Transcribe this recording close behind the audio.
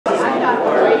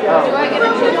Do I get a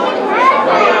choose one?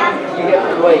 You get,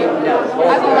 wait, no.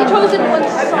 I've only chosen one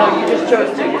song. No, you just chose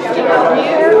two.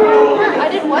 I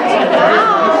did what? You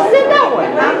said that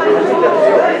one. I think that's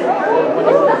yours.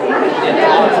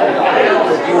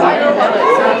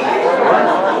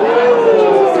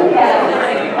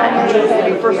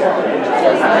 First one.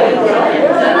 Okay.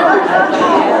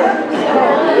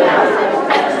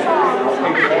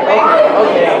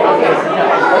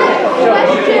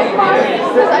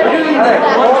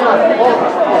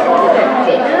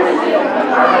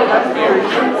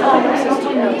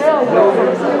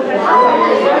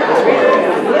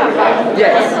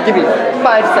 Yes, give me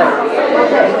 5 seconds.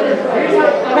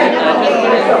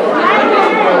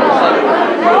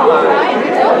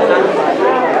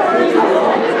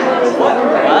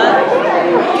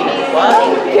 What?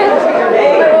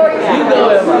 You go,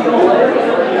 Emma.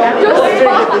 Just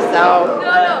get this out. No.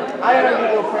 I don't need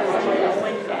to go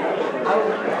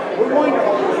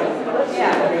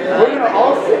We're going to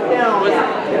all sit down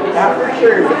after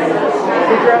church and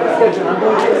figure out the schedule. I'm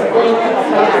going to explain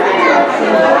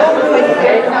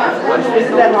this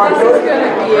is that hard.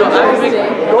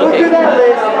 Go through that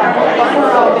list. Find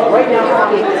out right now.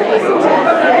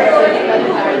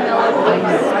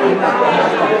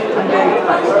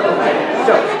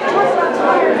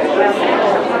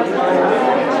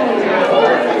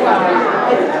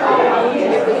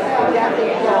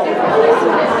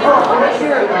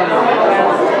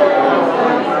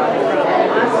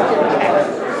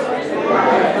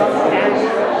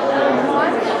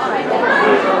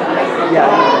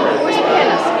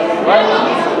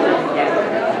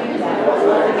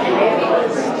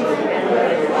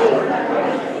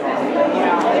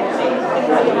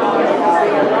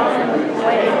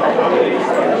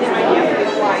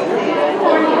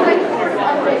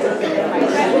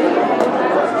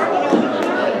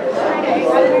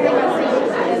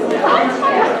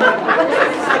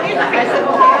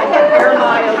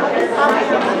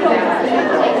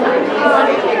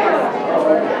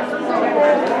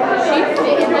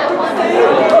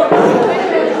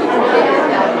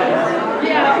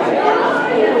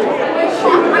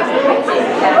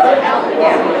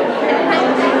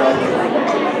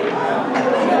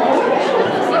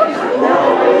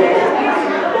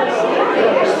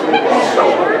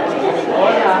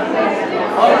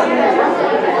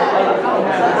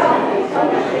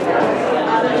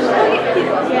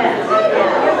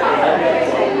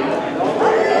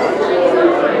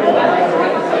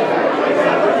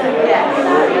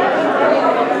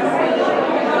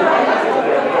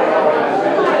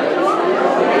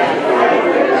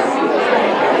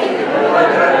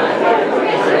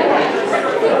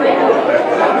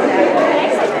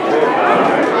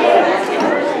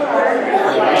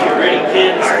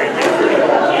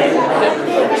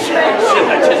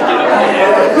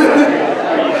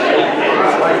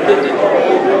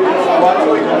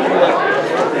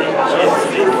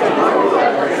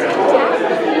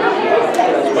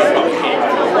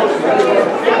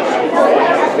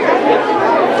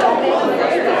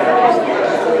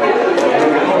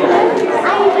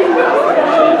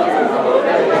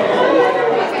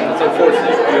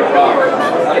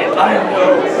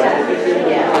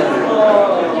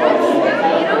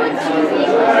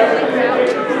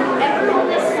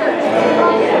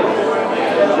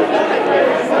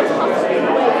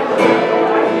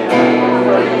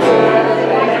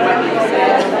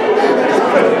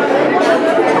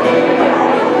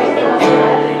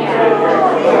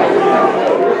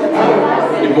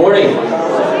 Good morning.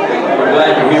 We're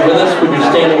glad you're here with us. Would you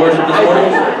stand and worship this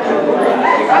morning?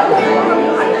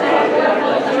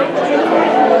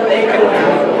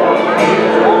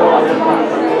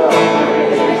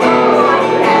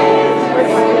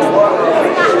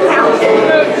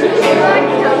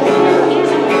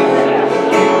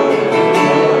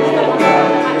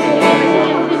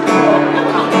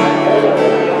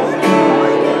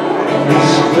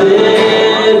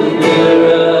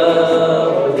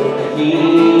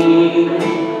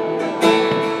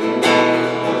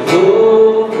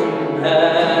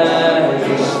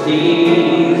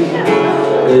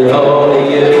 All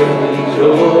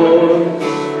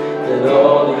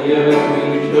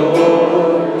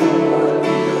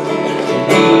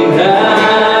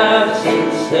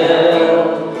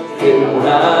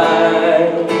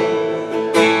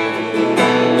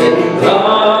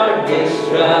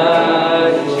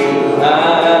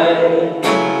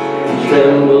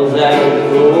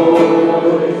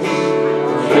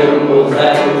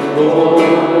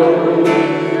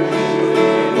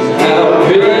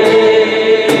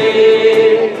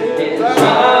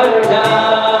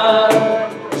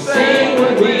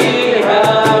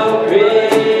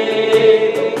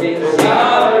is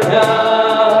our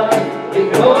God,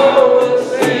 and oh, we'll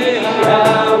see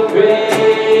how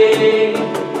great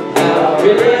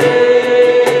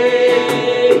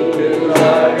is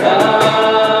our God.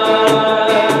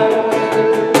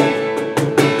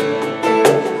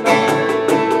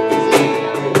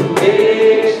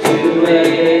 Age to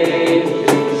age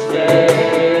we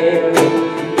stand,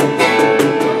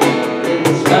 in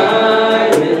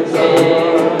time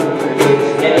and His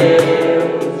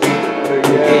hands. We're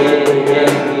getting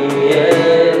at the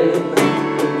end.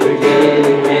 We're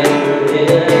getting at the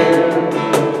end.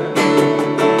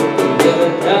 The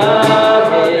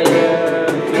God in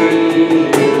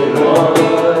 3 and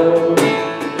 1.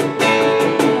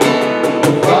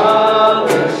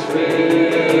 Father,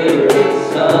 Spirit,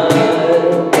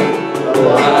 Son, the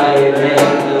Lion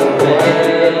and the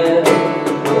Lamb,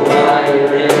 the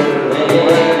Lion and the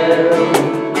Lamb.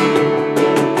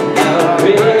 How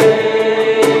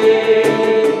great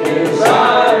is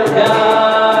our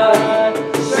God?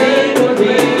 Sing with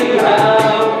me,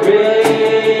 how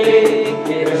great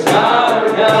is our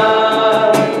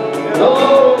God?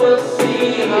 Oh, we'll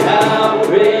see how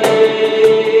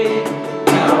great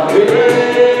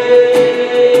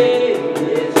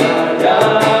is our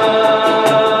God.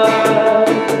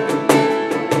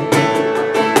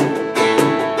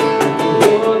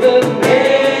 You're the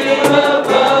name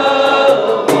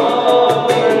above all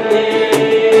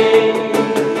names.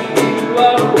 You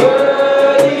are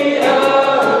worthy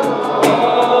of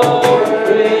all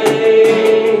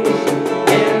praise.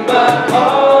 And my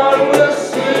heart will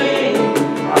sing,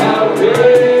 how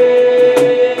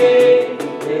great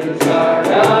is our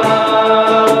God.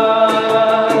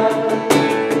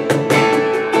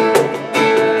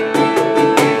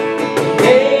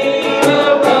 Name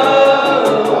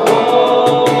above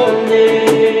all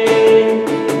names.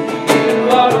 You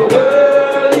are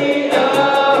worthy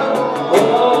of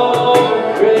all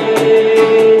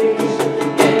praise.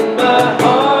 And my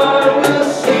heart will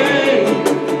sing,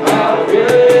 how great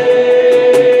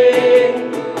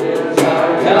is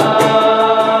our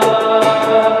God.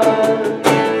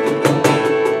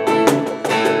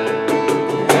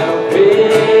 How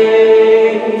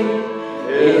great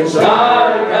is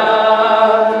our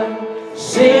God?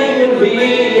 Sing and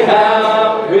be,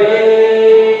 how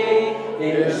great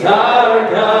is our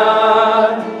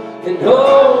God? And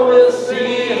oh, we'll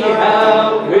see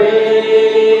how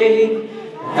great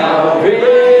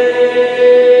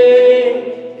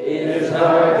is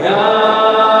our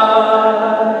God.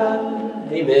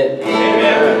 Amen.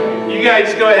 Amen. You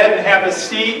guys go ahead and have a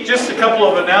seat. Just a couple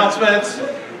of announcements.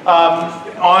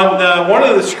 On one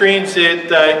of the screens,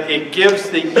 it gives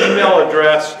the email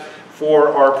address for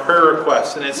our prayer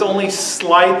requests, and it's only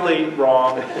slightly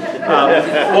wrong.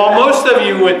 While most of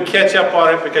you would catch up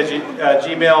on it because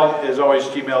Gmail is always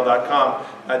gmail.com,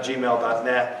 not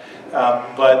gmail.net,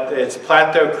 but it's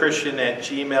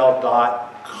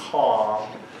plateauchristian@gmail.com,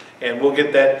 and we'll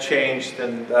get that changed,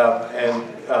 and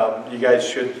you guys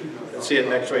should see it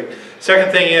next week.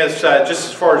 Second thing is, just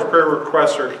as far as prayer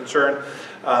requests are concerned,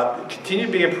 continue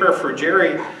to be in prayer for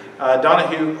Jerry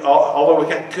Donahue, although we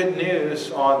got good news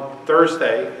on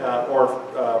Thursday, or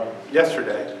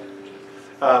yesterday.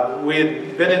 We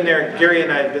had been in there, Gary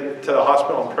and I had been to the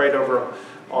hospital and prayed over him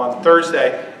on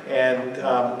Thursday, and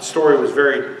the story was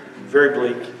very, very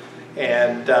bleak,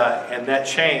 and that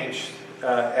changed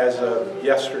as of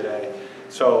yesterday.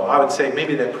 So I would say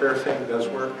maybe that prayer thing does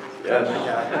work. Yes.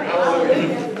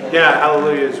 Yeah,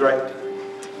 hallelujah is right.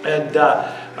 And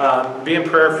be in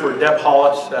prayer for Deb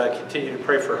Hollis. Continue to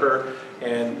pray for her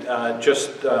and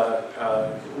just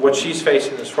what she's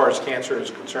facing as far as cancer is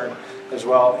concerned as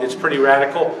well. It's pretty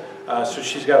radical, so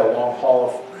she's got a long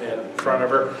haul in front of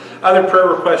her. Other prayer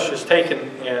requests, just take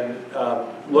and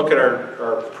look at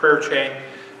our prayer chain,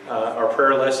 our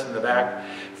prayer list in the back.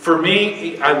 For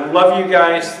me, I love you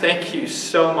guys. Thank you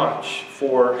so much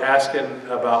for asking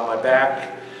about my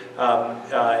back.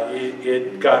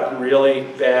 It got really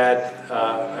bad.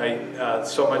 I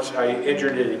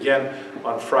injured it again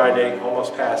on Friday,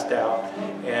 almost passed out,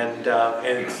 and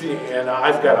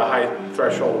I've got a high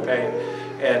threshold of pain,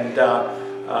 and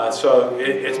so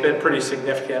it's been pretty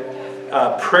significant.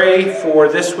 Pray for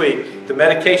this week. The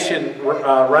medication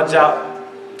runs out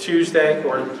Tuesday,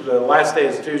 or the last day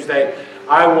is Tuesday.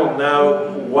 I will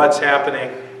know what's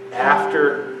happening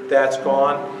after that's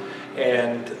gone.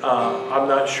 And I'm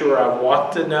not sure I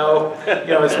want to know. You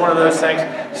know, it's one of those things.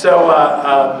 So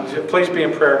please be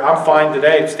in prayer. I'm fine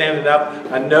today, standing up.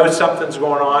 I know something's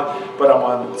going on, but I'm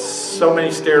on so many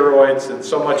steroids and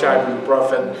so much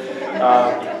ibuprofen.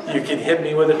 You can hit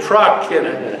me with a truck and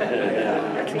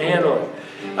I can handle it.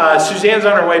 Suzanne's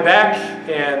on her way back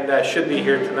and should be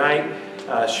here tonight.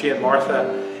 She and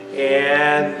Martha.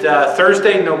 And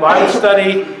Thursday, no Bible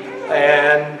study.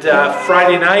 And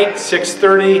Friday night,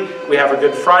 6:30, we have a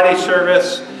Good Friday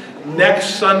service.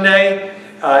 Next Sunday,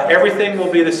 everything will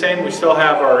be the same. We still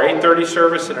have our 8:30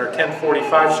 service and our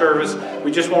 10:45 service.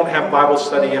 We just won't have Bible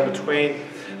study in between.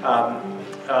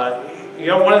 You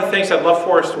know, one of the things I'd love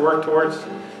for us to work towards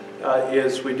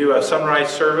is we do a sunrise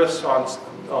service on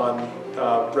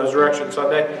Resurrection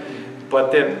Sunday,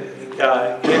 but then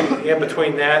in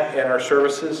between that and our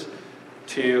services,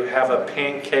 to have a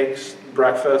pancakes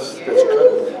breakfast that's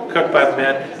cooked by the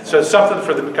men. So it's something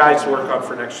for the guys to work on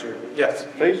for next year. Yes?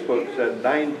 Facebook said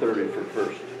 9:30 for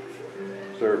first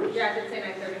service. Yeah, I did say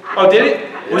 9:30. Oh, did it?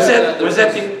 Was that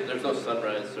the... There's no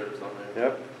sunrise service on there.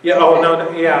 Yep. Yeah, oh,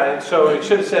 no, yeah, so it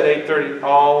should have said 8:30.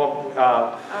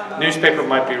 Oh, newspaper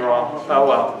might be wrong. Oh,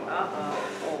 well.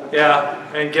 Yeah,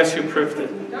 and guess who proofed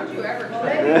it? Don't you ever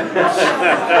say.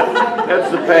 That's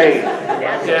the pain.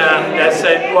 Yeah, that's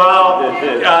it. Well,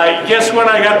 guess when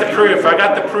I got the proof? I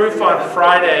got the proof on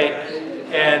Friday,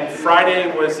 and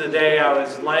Friday was the day I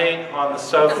was laying on the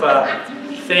sofa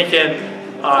thinking,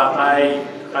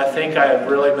 I think I have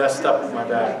really messed up with my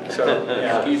back. So,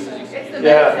 yeah. It's the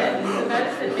Yeah.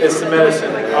 medicine. It's the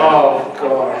medicine. Oh,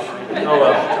 gosh. Oh,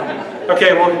 well.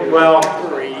 Okay, well,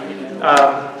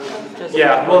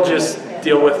 yeah, we'll just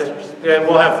deal with it. Yeah,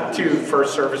 we'll have 2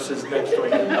 first services next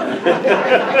week.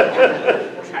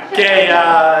 Okay,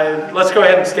 let's go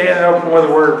ahead and stand and open with a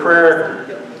word of prayer.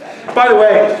 By the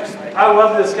way, I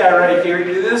love this guy right here.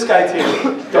 This guy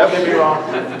too, don't get me wrong.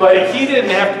 But he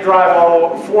didn't have to drive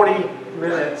all 40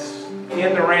 minutes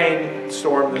in the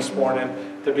rainstorm this morning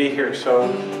to be here. So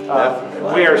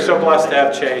we are so blessed to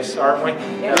have Chase, aren't we?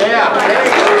 Yeah.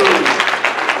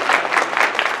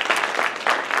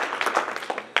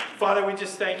 Father, we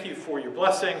just thank you for your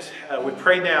blessings. We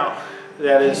pray now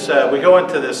that as we go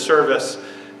into this service,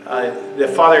 that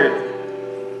Father,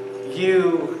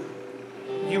 you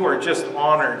are just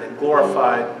honored and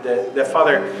glorified. That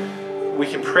Father, we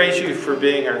can praise you for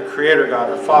being our Creator God,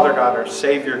 our Father God, our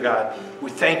Savior God.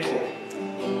 We thank you.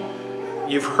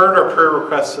 You've heard our prayer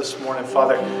requests this morning,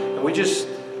 Father, and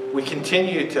we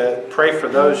continue to pray for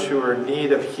those who are in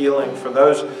need of healing, for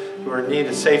those who are in need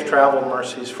of safe travel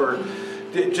mercies, for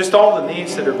just all the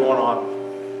needs that are going on.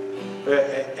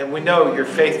 And we know you're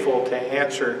faithful to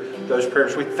answer those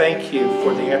prayers. We thank you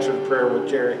for the answer to prayer with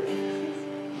Jerry.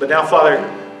 But now, Father,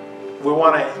 we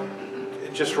want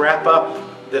to just wrap up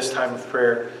this time of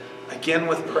prayer again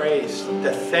with praise,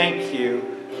 to thank you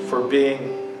for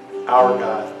being our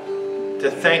God,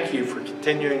 to thank you for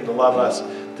continuing to love us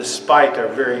despite our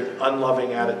very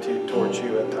unloving attitude towards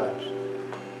you at times.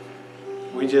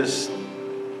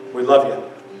 We love you.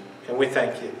 And we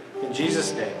thank you. In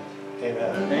Jesus' name,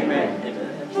 amen. Amen.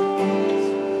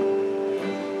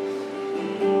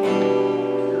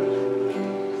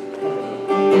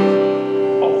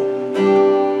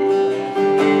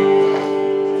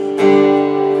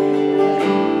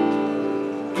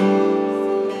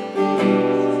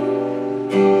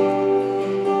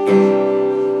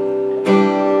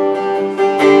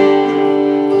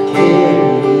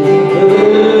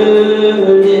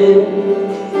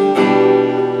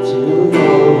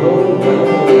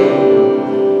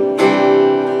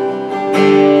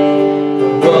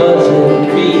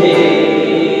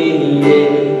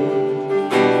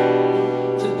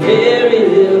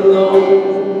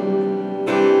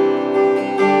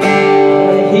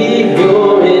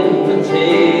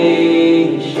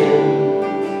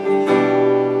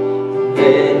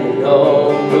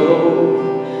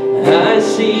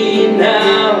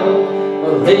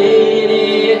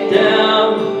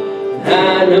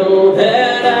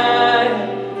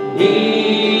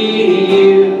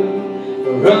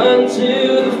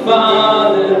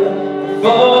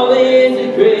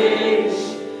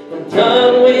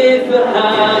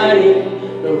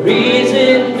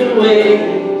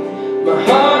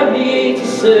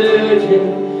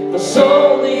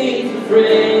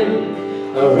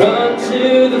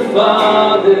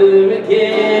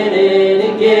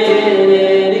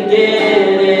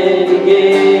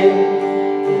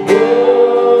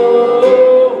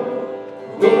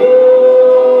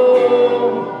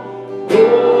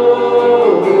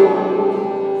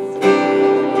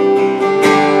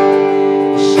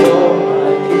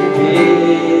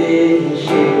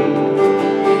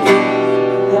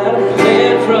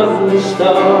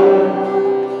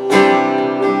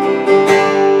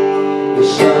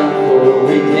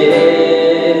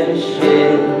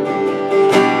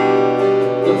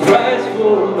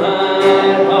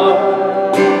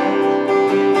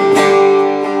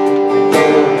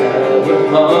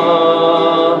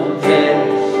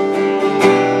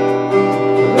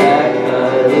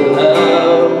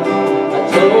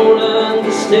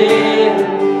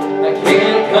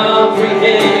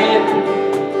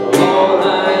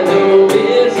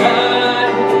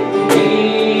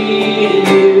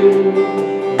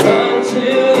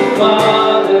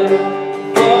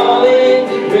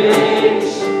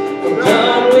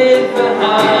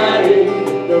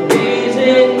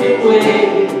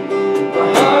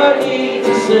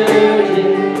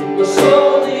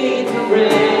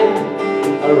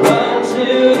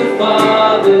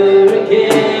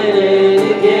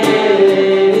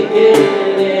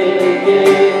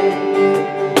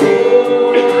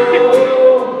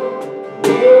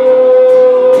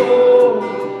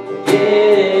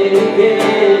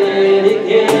 again and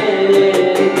again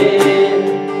and again.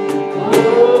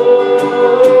 Oh,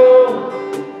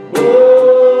 oh,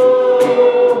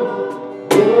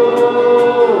 oh.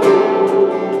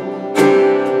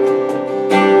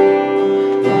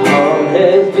 My heart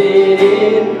has been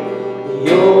in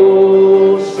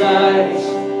your sights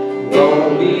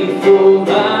long before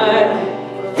my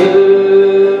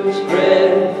first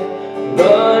breath,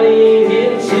 running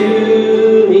into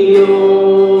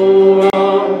your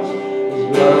arms is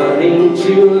running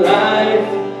to life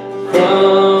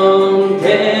from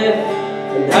death.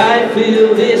 And I feel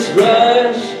this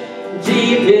rush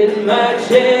deep in my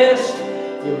chest.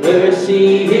 Your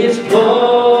mercy is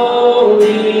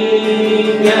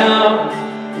calling out.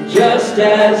 Just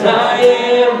as I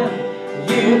am,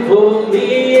 you pull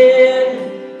me in.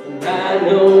 And I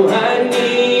know I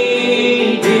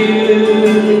need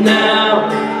you now.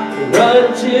 Run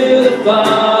to the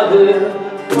Father,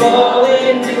 fall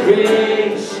into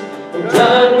grace. I'm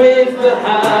done with the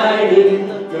hiding,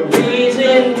 no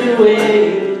reason to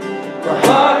wait. My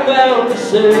heart found a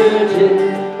surgeon,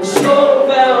 my soul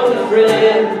found a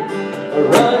friend. I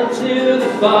run to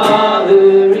the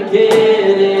Father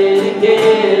again and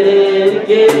again and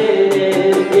again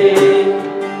and again.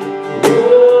 Oh,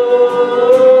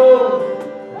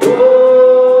 oh,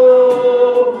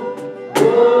 oh,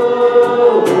 oh.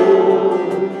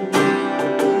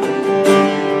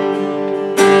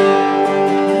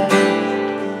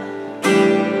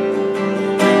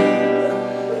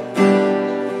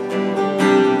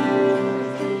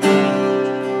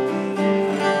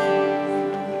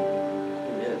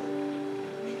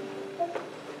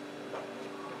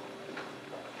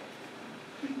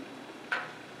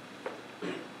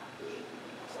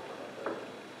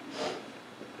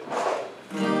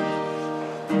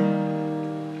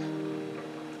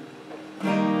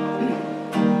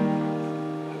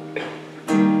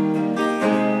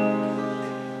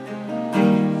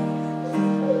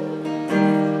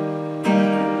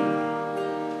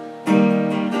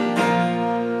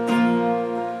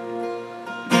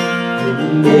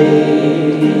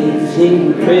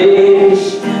 Amazing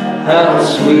grace, how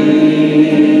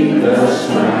sweet the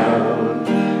sound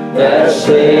that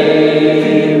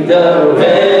saved a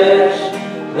wretch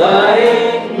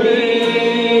like me.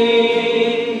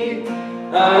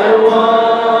 I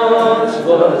once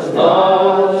was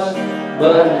lost,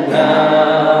 but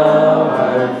now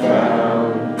I'm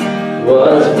found.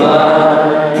 Was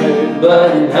blind,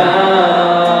 but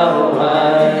now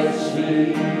I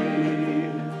see.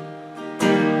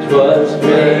 'Twas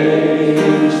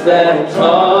grace that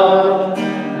taught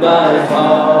my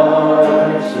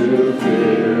heart to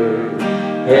fear,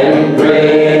 and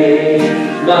grace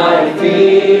my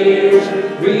fears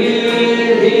relieved.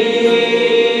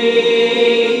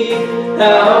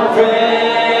 How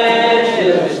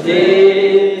precious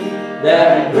did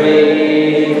that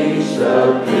grace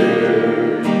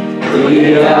appear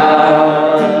the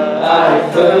hour I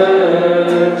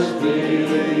first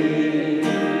believed.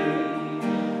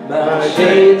 My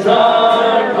chains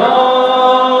are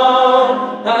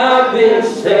gone, I've been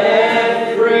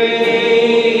set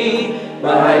free.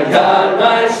 My God,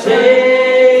 my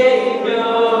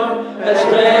Savior has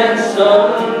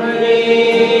ransomed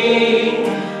me.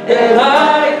 And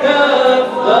like a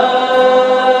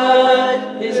flood,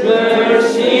 His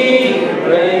mercy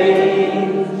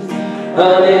reigns,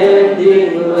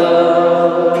 unending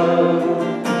love,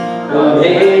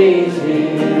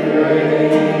 amazing grace.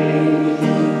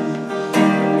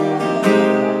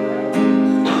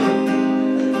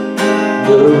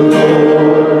 The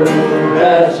Lord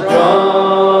has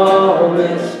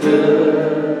promised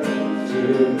good to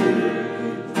me.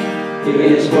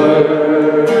 His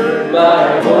word my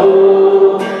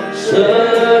hope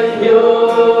secures.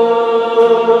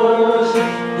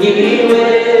 He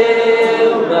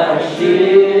will my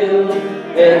shield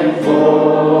and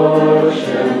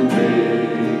fortune be,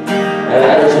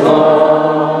 as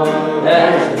long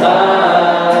as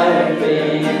life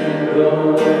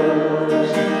endures.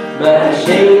 My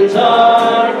chains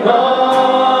are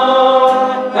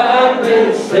gone, I've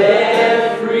been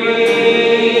set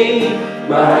free.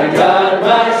 My God,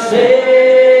 my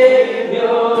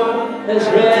Savior has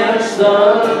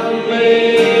ransomed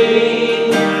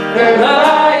me. And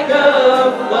like a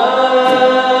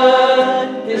flood,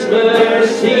 His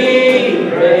mercy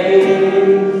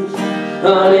reigns,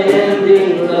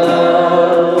 unending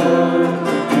love,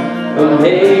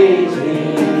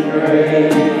 amazing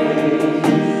grace.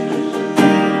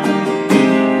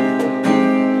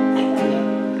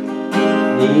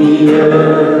 The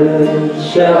earth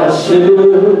shall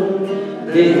soon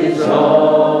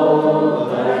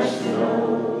dissolve like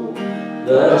snow.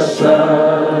 The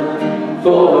sun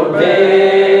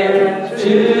meant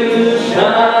to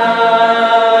shine,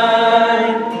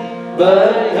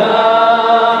 but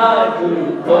God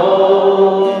who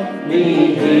called me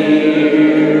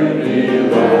here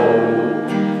below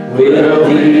will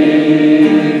be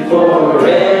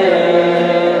forever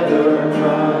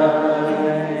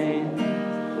mine.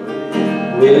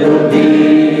 Will be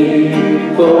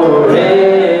forever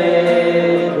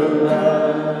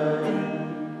mine.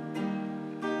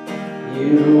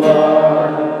 You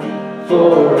are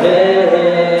forever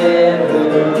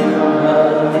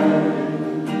mine.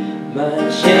 My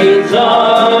chains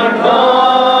are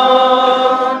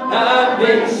gone, I've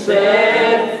been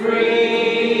set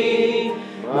free.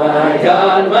 My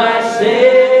God, my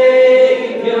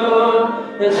Savior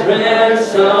has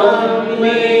ransomed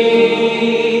me.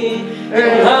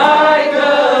 And like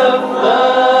a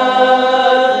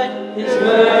flood, His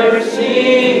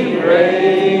mercy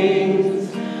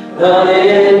reigns.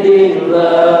 Unending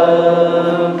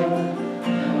love,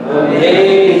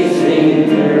 amazing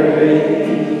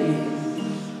grace.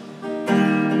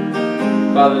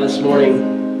 Father, this morning,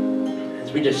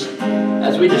 as we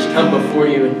just come before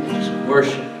you and just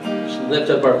worship, just lift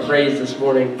up our praise this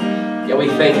morning, God, we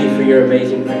thank you for your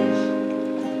amazing grace.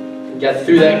 And God,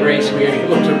 through that grace, we are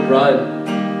able to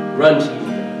run to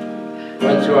you,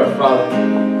 run to our Father.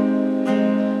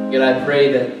 God, I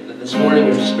pray that this morning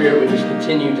your Spirit would just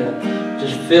continue to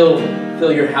just fill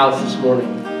your house this morning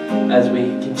as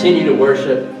we continue to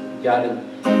worship, God,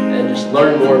 and just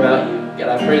learn more about you. God,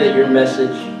 I pray that your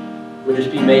message would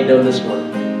just be made known this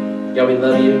morning. God, we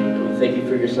love you, and we thank you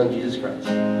for your Son, Jesus Christ.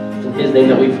 It's in His name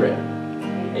that we pray.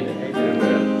 Amen.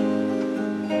 Amen.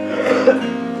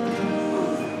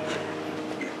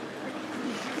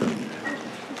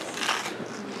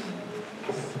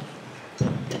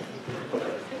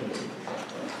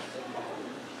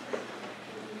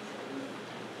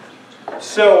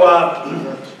 So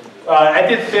I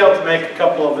did fail to make a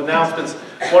couple of announcements.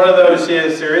 One of those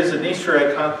is there is an Easter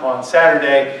egg hunt on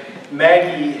Saturday.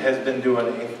 Maggie has been doing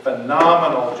a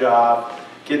phenomenal job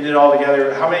getting it all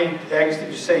together. How many eggs did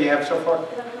you say you have so far?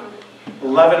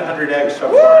 1,100 eggs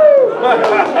so far.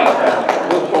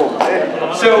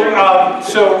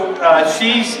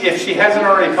 She's, if she hasn't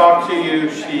already talked to you,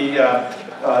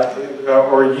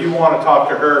 or you want to talk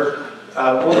to her,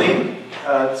 we'll need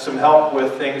some help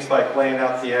with things like laying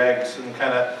out the eggs and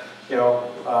kind of,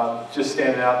 just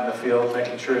standing out in the field,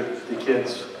 making sure the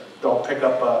kids don't pick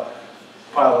up a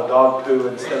pile of dog poo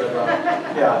instead of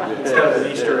an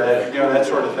Easter egg, that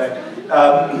sort of thing.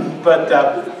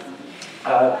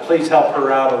 Please help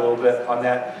her out a little bit on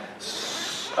that.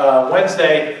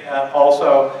 Wednesday,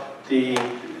 also,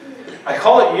 I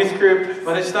call it youth group,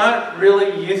 but it's not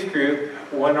really youth group.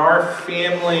 When our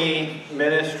family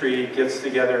ministry gets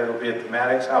together, it'll be at the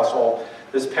Maddox household.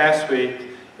 This past week,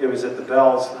 it was at the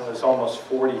Bells, and it was almost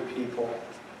 40 people,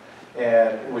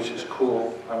 which is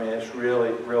cool. I mean, it's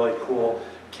really, really cool.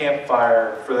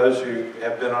 Campfire, for those who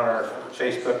have been on our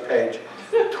Facebook page,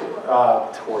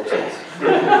 torches.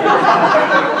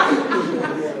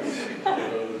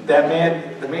 The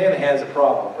man has a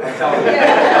problem. I'm telling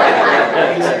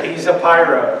you. He's a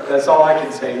pyro. That's all I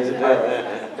can say. He's a pyro.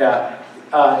 Yeah.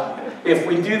 If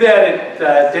we do that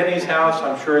at Denny's house,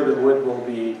 I'm sure the wood will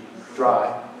be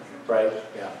dry, right?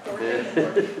 Yeah.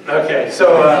 Okay.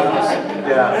 So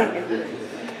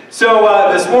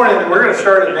So this morning we're going to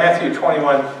start at Matthew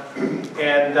 21,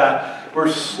 and we're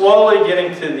slowly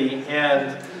getting to the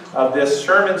end of this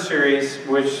sermon series,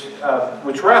 which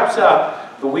wraps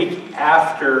up the week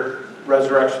after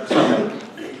Resurrection Sunday.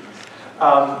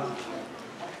 I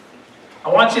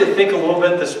want you to think a little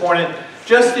bit this morning,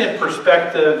 just in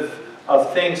perspective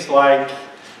of things like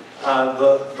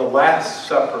the Last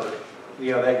Supper,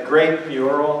 that great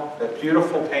mural, that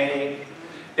beautiful painting.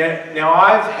 Now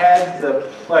I've had the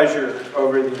pleasure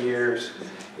over the years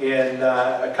in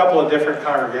a couple of different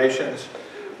congregations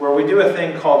where we do a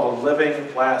thing called the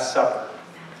Living Last Supper,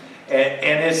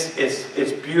 and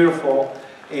it's beautiful.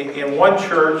 In one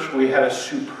church, we had a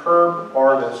superb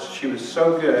artist. She was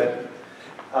so good.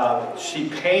 She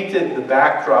painted the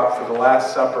backdrop for the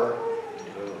Last Supper.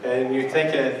 And you're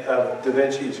thinking of Da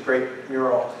Vinci's great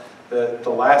mural, the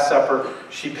Last Supper.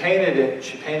 She painted it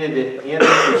in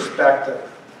perspective.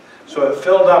 So it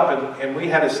filled up, and we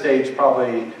had a stage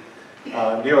probably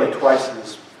nearly twice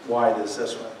as wide as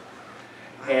this one.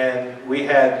 And we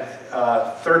had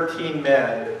 13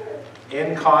 men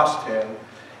in costume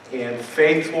in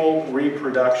faithful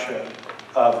reproduction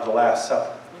of the Last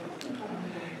Supper.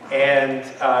 And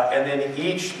then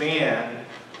each man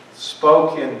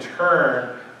spoke in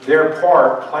turn their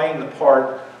part, playing the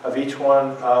part of each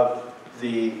one of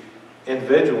the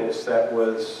individuals that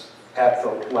was at the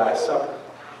Last Supper.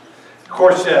 Of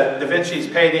course, Da Vinci's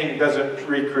painting doesn't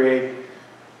recreate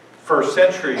first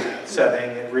century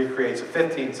setting, it recreates a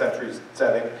 15th century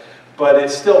setting, but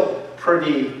it's still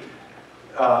pretty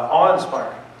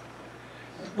awe-inspiring.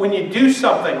 When you do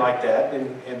something like that,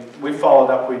 and we followed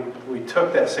up, we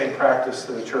took that same practice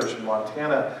to the church in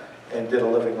Montana and did a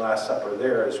Living Last Supper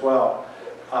there as well.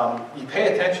 You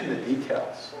pay attention to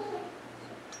details.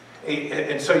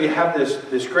 And so you have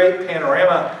this great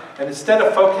panorama, and instead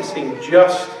of focusing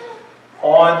just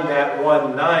on that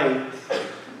one night,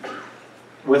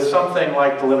 with something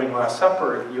like the Living Last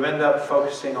Supper, you end up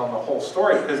focusing on the whole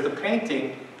story because the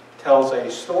painting tells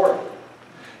a story.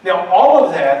 Now, all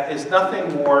of that is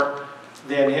nothing more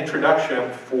than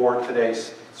introduction for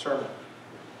today's sermon.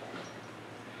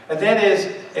 And that is,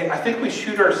 I think we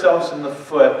shoot ourselves in the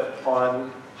foot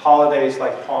on holidays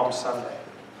like Palm Sunday.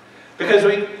 Because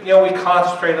we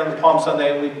concentrate on the Palm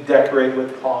Sunday and we decorate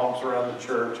with palms around the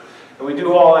church. And we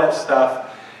do all that stuff.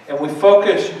 And we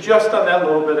focus just on that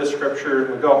little bit of scripture,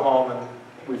 and we go home and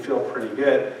we feel pretty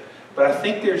good. But I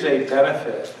think there's a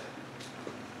benefit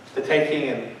to taking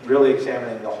and really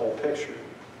examining the whole picture.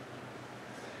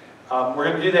 We're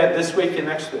going to do that this week and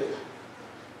next week.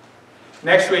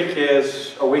 Next week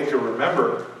is a week to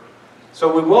remember.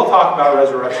 So we will talk about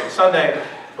Resurrection Sunday,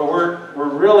 but we're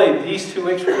really, these 2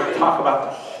 weeks, we're going to talk about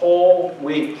the whole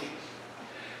week.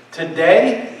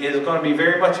 Today is going to be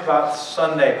very much about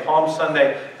Sunday, Palm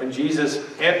Sunday, when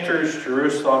Jesus enters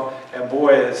Jerusalem, and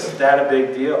boy, is that a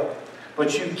big deal.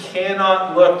 But you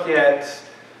cannot look at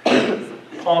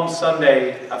Palm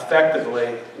Sunday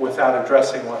effectively without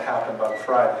addressing what happened on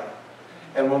Friday.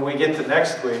 And when we get to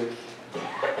next week,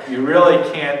 you really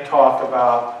can't talk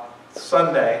about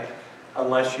Sunday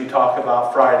unless you talk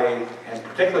about Friday, and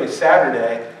particularly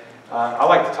Saturday. I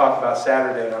like to talk about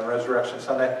Saturday on Resurrection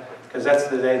Sunday, because that's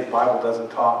the day the Bible doesn't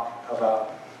talk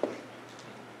about.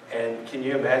 And can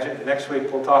you imagine? Next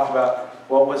week we'll talk about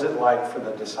what was it like for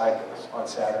the disciples on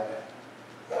Saturday.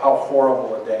 How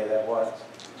horrible a day that was.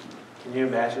 Can you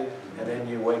imagine? And then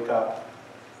you wake up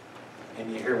and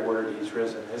you hear word He's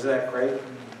risen. Isn't that great?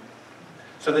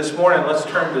 So this morning, let's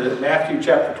turn to Matthew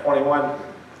chapter 21.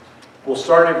 We'll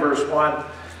start at verse 1.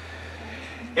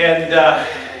 And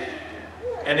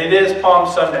it is Palm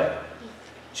Sunday.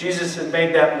 Jesus had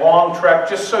made that long trek,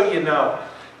 just so you know.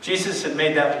 Jesus had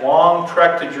made that long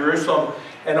trek to Jerusalem,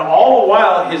 and all the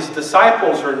while his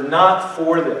disciples are not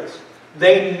for this.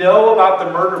 They know about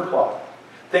the murder plot.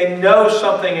 They know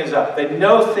something is up. They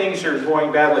know things are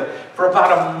going badly. For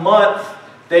about a month,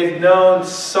 they've known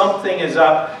something is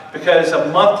up, because a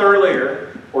month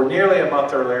earlier, or nearly a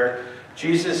month earlier,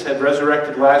 Jesus had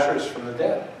resurrected Lazarus from the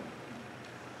dead.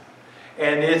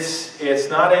 And it's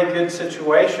not a good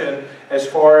situation as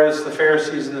far as the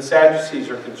Pharisees and the Sadducees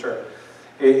are concerned.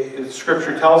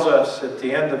 Scripture tells us at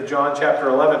the end of John chapter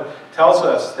 11, tells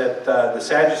us that the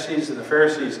Sadducees and the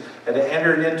Pharisees had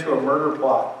entered into a murder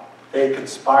plot. They had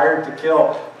conspired to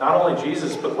kill not only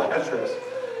Jesus, but Lazarus.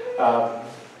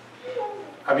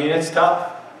 I mean, it's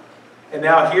tough. And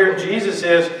now here Jesus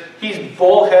is, he's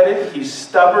bullheaded, he's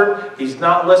stubborn, he's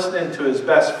not listening to his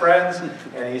best friends,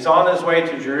 and he's on his way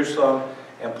to Jerusalem,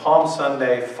 and Palm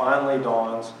Sunday finally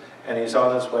dawns, and he's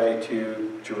on his way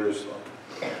to Jerusalem.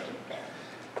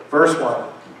 Verse 1.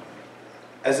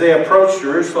 As they approached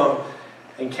Jerusalem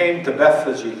and came to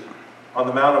Bethphage on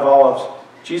the Mount of Olives,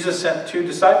 Jesus sent 2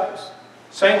 disciples,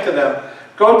 saying to them,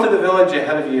 "Go to the village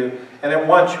ahead of you, and at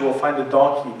once you will find a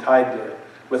donkey tied there,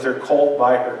 with her colt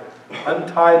by her.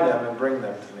 Untie them and bring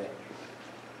them to me.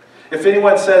 If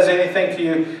anyone says anything to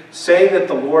you, say that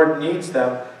the Lord needs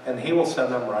them, and He will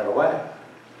send them right away."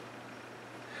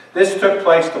 This took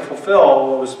place to fulfill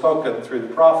what was spoken through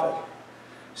the prophet.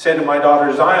 "Say to my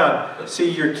daughter Zion, see,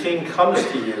 your king comes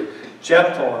to you,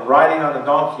 gentle and riding on a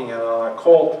donkey and on a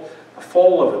colt, the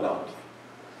foal of a donkey."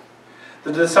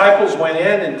 The disciples went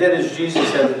in and did as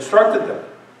Jesus had instructed them.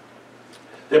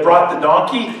 They brought the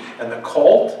donkey and the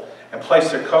colt and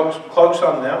placed their cloaks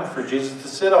on them for Jesus to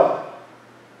sit on.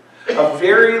 A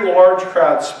very large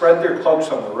crowd spread their cloaks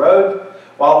on the road,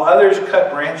 while others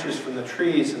cut branches from the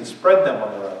trees and spread them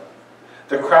on the road.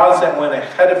 The crowds that went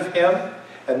ahead of him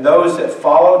and those that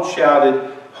followed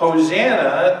shouted,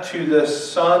 "Hosanna to the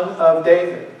Son of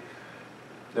David."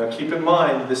 Now keep in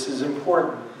mind, this is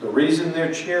important. The reason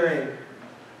they're cheering,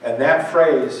 and that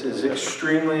phrase is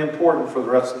extremely important for the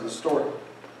rest of the story.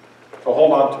 So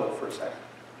hold on to it for a second.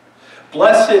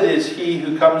 "Blessed is he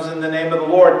who comes in the name of the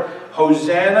Lord.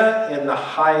 Hosanna in the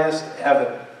highest heaven."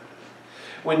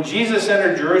 When Jesus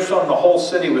entered Jerusalem, the whole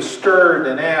city was stirred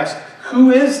and asked,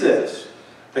 "Who is this?"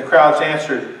 The crowds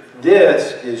answered,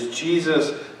 This is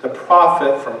Jesus, the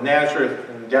prophet from Nazareth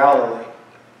in Galilee.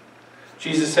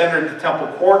 Jesus entered the temple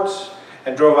courts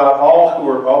and drove out all who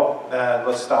were,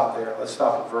 let's stop there. Let's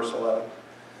stop at verse 11.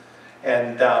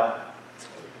 And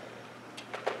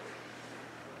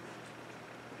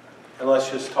let's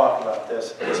just talk about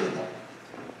this at this point.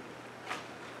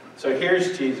 So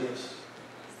here's Jesus.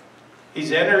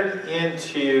 He's entered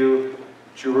into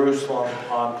Jerusalem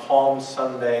on Palm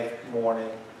Sunday morning.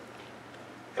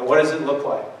 And what does it look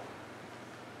like?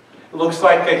 It looks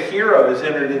like a hero has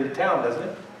entered into town, doesn't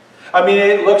it? I mean,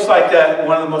 it looks like that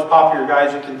one of the most popular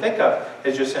guys you can think of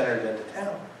has just entered into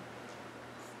town.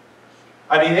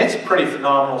 I mean, it's a pretty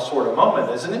phenomenal sort of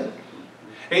moment, isn't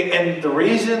it? And the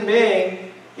reason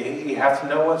being, you have to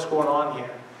know what's going on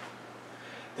here.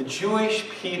 The Jewish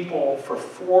people for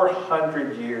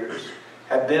 400 years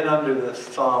have been under the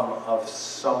thumb of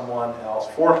someone else.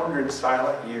 400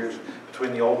 silent years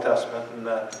between the Old Testament and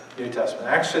the New Testament.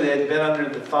 Actually, they had been under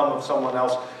the thumb of someone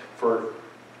else for a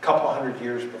couple hundred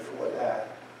years before that.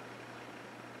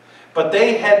 But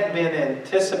they had been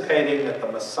anticipating that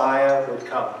the Messiah would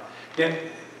come. Now,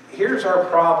 here's our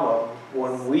problem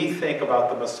when we think about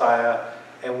the Messiah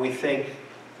and we think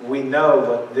we know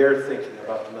what they're thinking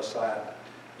about the Messiah.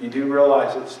 You do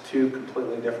realize it's two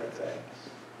completely different things.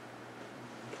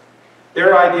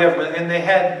 Their idea of, and they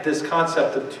had this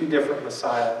concept of two different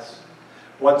Messiahs.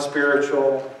 One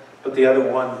spiritual, but the other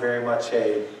one very much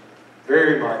a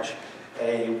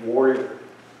warrior.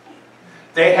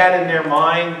 They had in their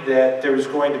mind that there was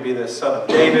going to be the son of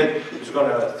David who was going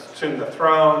to assume the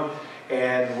throne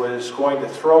and was going to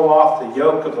throw off the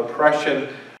yoke of oppression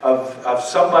of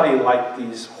somebody like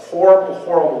these horrible,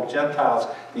 horrible Gentiles,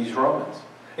 these Romans.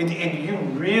 And you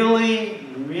really,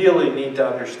 really need to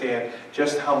understand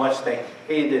just how much they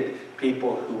hated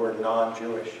people who were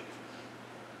non-Jewish.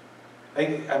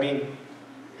 I mean,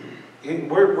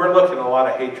 we're looking at a lot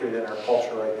of hatred in our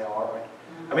culture right now, aren't we?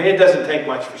 I mean, it doesn't take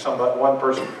much for one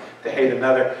person to hate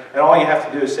another, and all you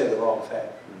have to do is say the wrong thing.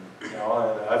 You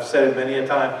know, and I've said it many a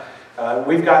time.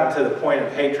 We've gotten to the point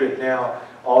of hatred now.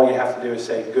 All you have to do is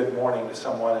say good morning to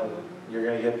someone, and you're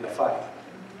going to get in a fight.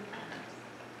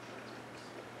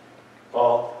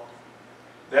 Well,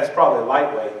 that's probably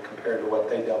lightweight compared to what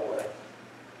they dealt with.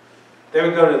 They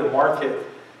would go to the market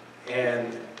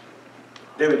and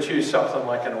they would choose something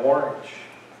like an orange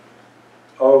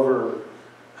over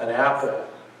an apple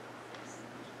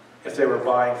if they were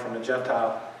buying from a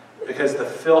Gentile, because the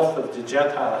filth of the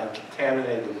Gentile had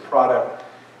contaminated the product,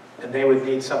 and they would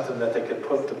need something that they could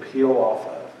put the peel off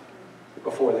of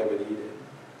before they would eat it.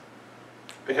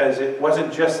 Because it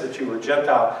wasn't just that you were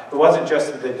Gentile. It wasn't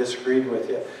just that they disagreed with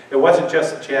you. It wasn't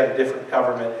just that you had a different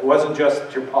government. It wasn't just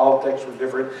that your politics were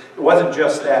different. It wasn't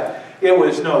just that. It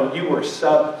was, no, you were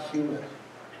subhuman.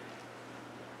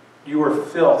 You were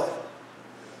filth.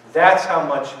 That's how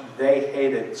much they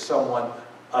hated someone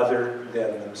other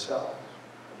than themselves.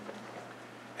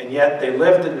 And yet they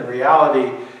lived in the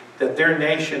reality that their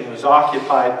nation was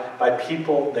occupied by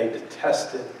people they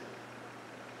detested.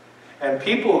 And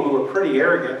people who were pretty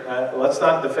arrogant. Let's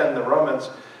not defend the Romans.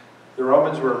 The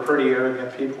Romans were a pretty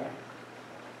arrogant people.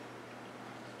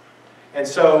 And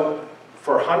so,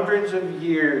 for hundreds of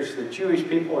years, the Jewish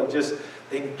people had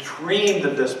they dreamed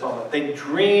of this moment. They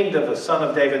dreamed of a son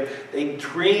of David. They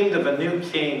dreamed of a new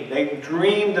king. They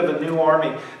dreamed of a new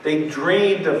army. They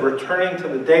dreamed of returning to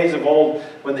the days of old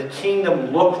when the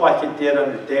kingdom looked like it did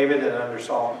under David and under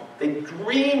Solomon. They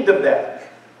dreamed of that.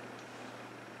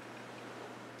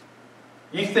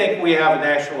 You think we have a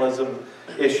nationalism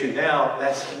issue now,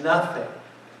 that's nothing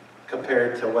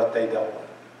compared to what they dealt with.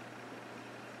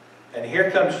 And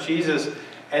here comes Jesus,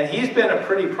 and he's been a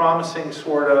pretty promising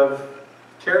sort of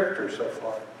character so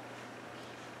far.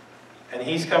 And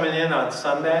he's coming in on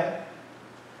Sunday.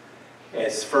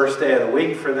 It's the first day of the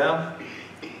week for them.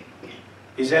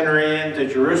 He's entering into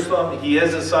Jerusalem. He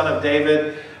is a son of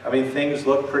David. I mean, things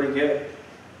look pretty good.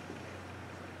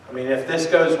 I mean, if this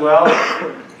goes well,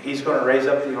 he's going to raise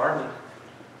up the army.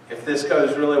 If this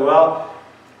goes really well,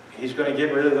 he's going to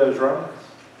get rid of those Romans.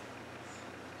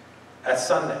 That's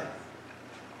Sunday.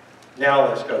 Now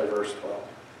let's go to verse 12.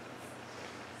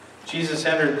 Jesus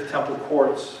entered the temple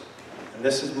courts, and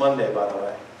this is Monday, by the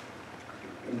way,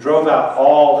 and drove out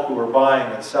all who were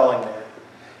buying and selling there.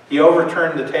 He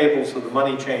overturned the tables of the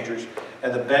money changers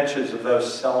and the benches of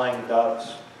those selling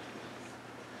doves.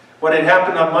 What had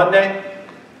happened on Monday?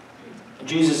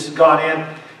 Jesus had gone in,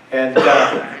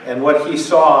 and what he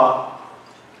saw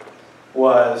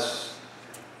was,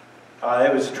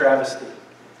 it was a travesty.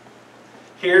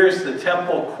 Here's the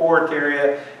temple court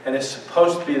area, and it's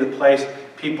supposed to be the place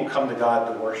people come to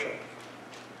God to worship.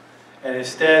 And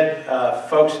instead,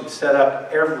 folks had set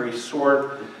up every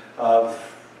sort of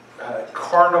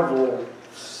carnival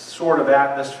sort of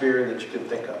atmosphere that you could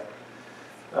think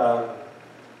of.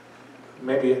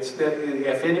 Maybe it's,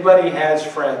 if anybody has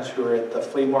friends who are at the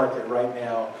flea market right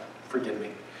now, forgive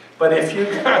me. But if you,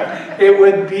 it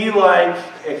would be like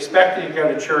expecting to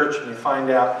go to church and you find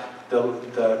out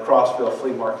the Crossville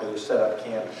Flea Market has set up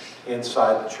camp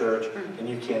inside the church and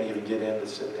you can't even get in to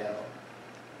sit down.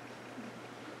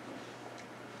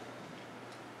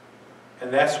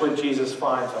 And that's what Jesus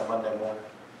finds on Monday morning.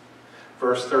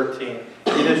 Verse 13,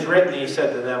 it is written, he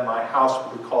said to them, my house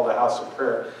will be called a house of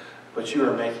prayer, but you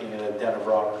are making it a den of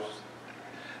robbers.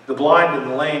 The blind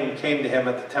and the lame came to him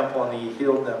at the temple and he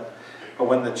healed them. But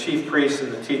when the chief priests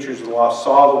and the teachers of the law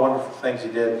saw the wonderful things he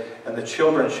did, and the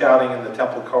children shouting in the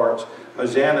temple courts,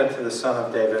 Hosanna to the Son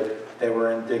of David, they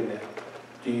were indignant.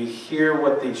 Do you hear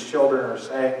what these children are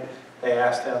saying? They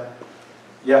asked him.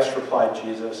 Yes, replied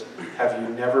Jesus. Have you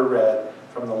never read,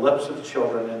 from the lips of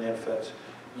children and infants,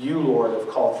 you, Lord, have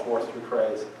called forth your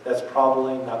praise? That's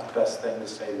probably not the best thing to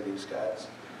say to these guys.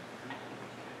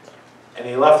 And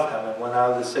he left them and went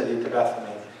out of the city to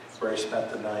Bethany, where he spent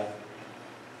the night.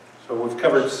 So we've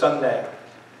covered Sunday,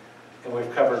 and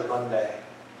we've covered Monday.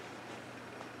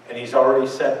 And he's already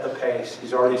set the pace.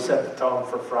 He's already set the tone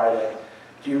for Friday.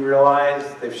 Do you realize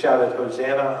they've shouted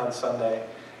Hosanna on Sunday,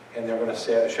 and they're going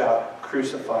to shout,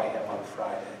 crucify him on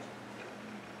Friday.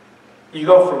 You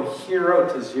go from hero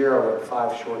to zero in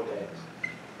 5 short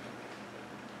days.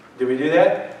 Did we do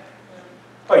that?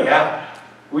 Oh yeah,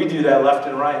 we do that left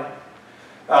and right.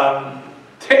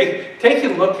 Take a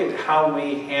look at how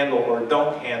we handle or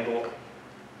don't handle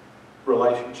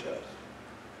relationships.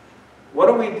 What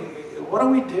do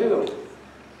we do?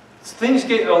 Things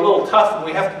get a little tough and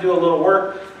we have to do a little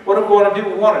work. What do we want to do?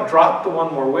 We want to drop the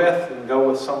one we're with and go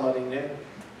with somebody new.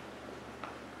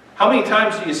 How many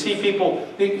times do you see people,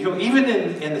 who even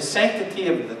in the sanctity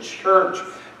of the church,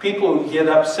 people who get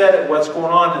upset at what's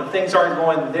going on and things aren't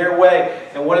going their way,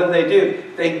 and what do?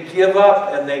 They give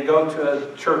up and they go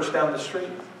to a church down the street.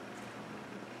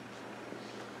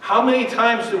 How many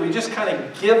times do we just kind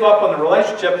of give up on the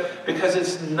relationship because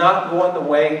it's not going the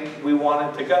way we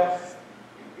want it to go?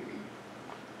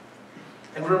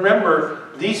 And remember,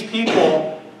 these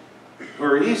people who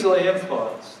are easily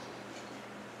influenced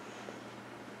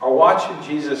are watching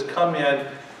Jesus come in.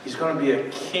 He's going to be a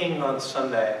king on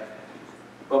Sunday.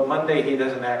 But Monday, he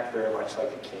doesn't act very much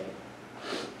like a king.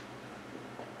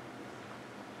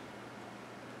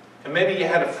 And maybe you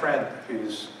had a friend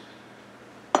who's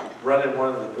running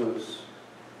one of the booths.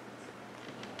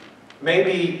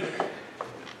 Maybe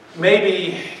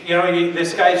you know,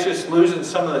 this guy's just losing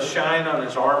some of the shine on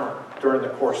his armor during the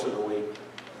course of the week.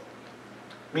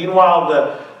 Meanwhile,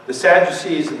 the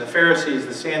Sadducees and the Pharisees,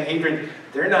 the Sanhedrin,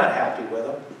 they're not happy with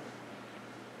him.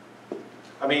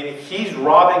 I mean, he's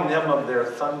robbing them of their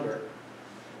thunder.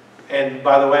 And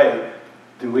by the way,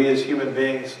 do we as human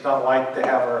beings not like to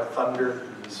have our thunder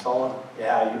stolen?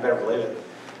 Yeah, you better believe it.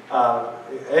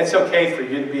 It's okay for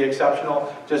you to be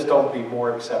exceptional, just don't be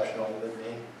more exceptional than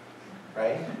me,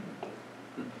 right?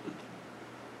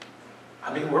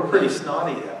 I mean, we're pretty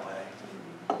snotty that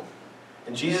way.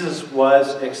 And Jesus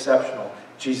was exceptional.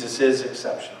 Jesus is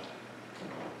exceptional.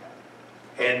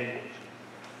 And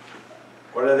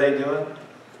what are they doing?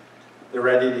 They're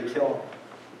ready to kill him.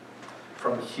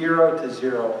 From hero to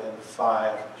zero in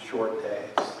 5 short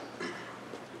days.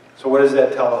 So what does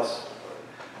that tell us?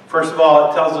 First of all,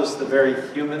 it tells us the very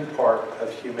human part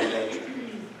of human nature.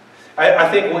 I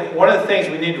think one of the things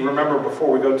we need to remember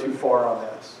before we go too far on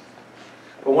this,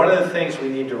 but one of the things we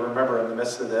need to remember in the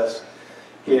midst of this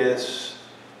is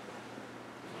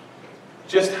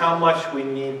just how much we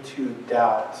need to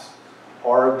doubt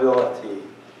our ability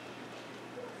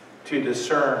to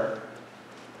discern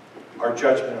our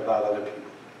judgment about other people.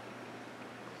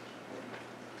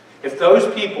 If those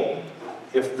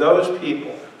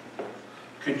people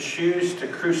could choose to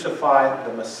crucify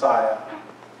the Messiah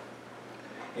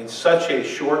in such a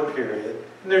short period,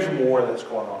 and there's more that's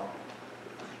going on,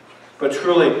 but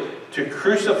truly to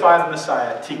crucify the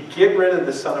Messiah, to get rid of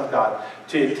the Son of God,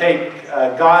 to take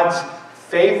God's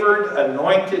favored,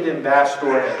 anointed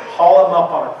ambassador and haul him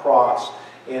up on a cross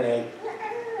in a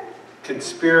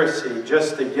conspiracy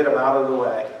just to get him out of the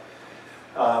way.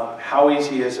 How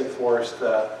easy is it for us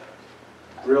to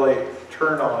really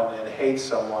turn on and hate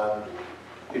someone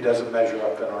who doesn't measure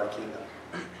up in our kingdom?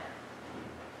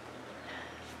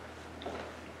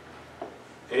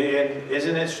 And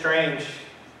isn't it strange,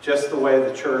 just the way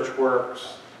the church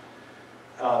works,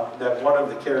 that one of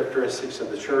the characteristics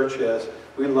of the church is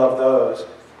we love those,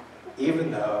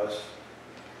 even those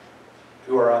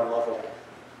who are unlovable.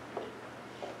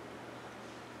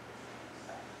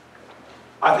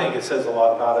 I think it says a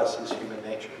lot about us as human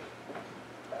nature.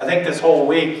 I think this whole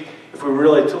week, if we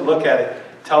really look at it,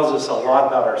 tells us a lot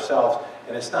about ourselves,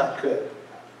 and it's not good.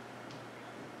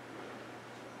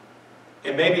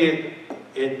 And maybe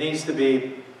it needs to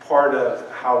be part of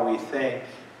how we think,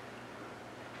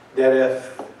 that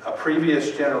if a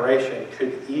previous generation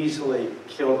could easily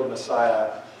kill the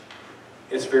Messiah,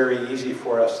 it's very easy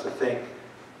for us to think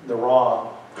the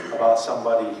wrong about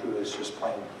somebody who is just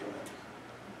plain human.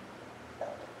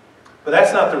 But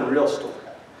that's not the real story.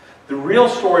 The real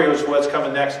story is what's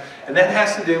coming next, and that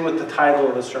has to do with the title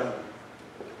of the sermon.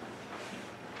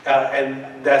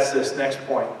 And that's this next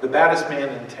point, the baddest man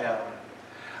in town.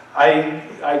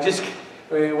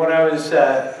 When I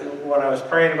was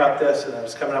praying about this and I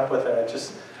was coming up with it,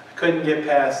 I couldn't get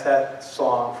past that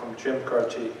song from Jim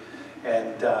Croce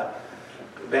and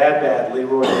Bad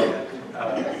Leroy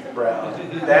Brown.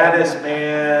 Baddest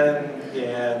man,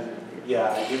 and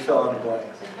yeah, you fill in the blank.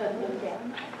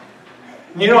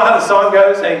 You know how the song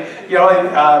goes?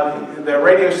 The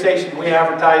radio station we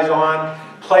advertise on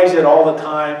plays it all the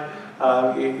time.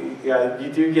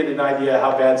 You do get an idea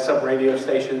how bad some radio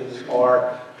stations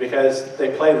are because they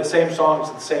play the same songs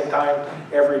at the same time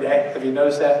every day. Have you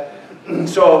noticed that?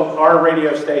 So our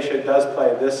radio station does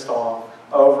play this song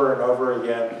over and over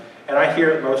again, and I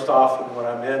hear it most often when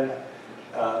I'm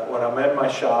in my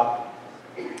shop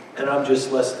and I'm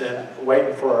just listening,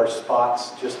 waiting for our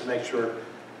spots just to make sure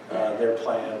they're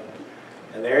playing.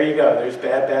 And there you go. There's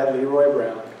Bad Leroy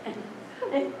Brown.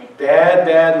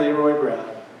 Bad Leroy Brown.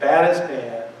 Baddest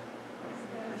man.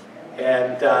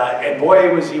 And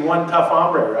boy, was he one tough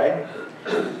hombre, right?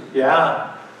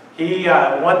 Yeah. He,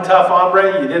 one tough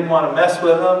hombre, you didn't want to mess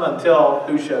with him until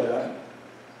who showed up?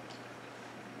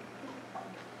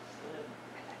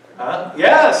 Huh?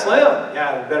 Yeah, Slim.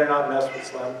 Yeah, you better not mess with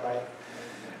Slim, right?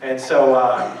 And so,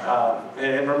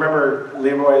 and remember,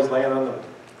 Leroy is laying on the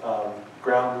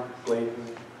ground,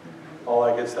 bleeding, all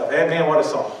that good stuff. And man, what a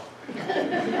song.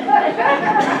 Man,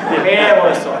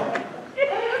 what a song.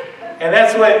 And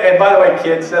that's what, and by the way,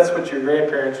 kids, that's what your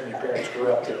grandparents and your parents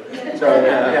grew up to. So,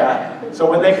 yeah. So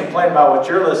when they complain about what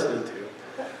you're listening to.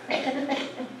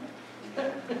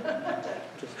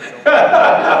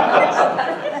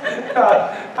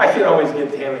 I can always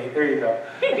get Tammy. There you go.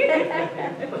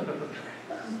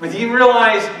 But do you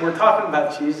realize we're talking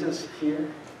about Jesus here?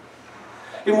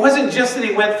 It wasn't just that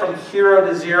he went from hero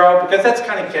to zero, because that's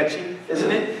kind of catchy,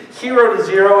 isn't it? Hero to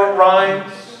zero, it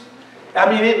rhymes.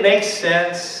 I mean, it makes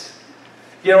sense.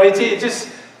 You know, it just,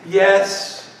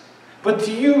 yes. But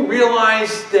do you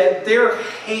realize that their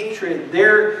hatred,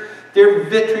 their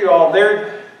vitriol,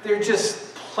 their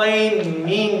just plain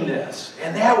meanness,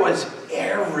 and that was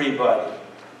everybody.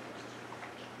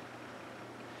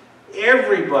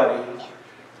 Everybody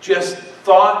just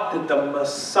thought that the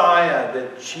Messiah,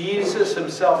 that Jesus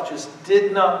himself just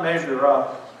did not measure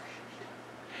up.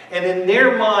 And in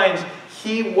their minds,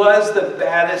 he was the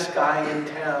baddest guy in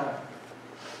town.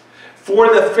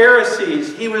 For the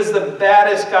Pharisees, he was the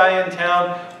baddest guy in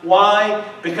town. Why?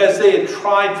 Because they had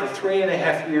tried for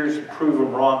 3.5 years to prove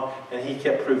him wrong, and he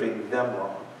kept proving them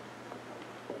wrong.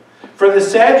 For the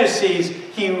Sadducees,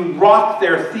 he rocked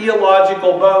their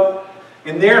theological boat.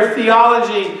 In their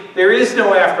theology, there is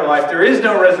no afterlife, there is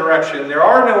no resurrection, there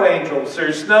are no angels,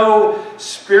 there's no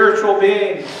spiritual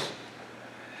beings.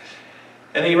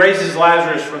 And he raises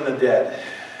Lazarus from the dead.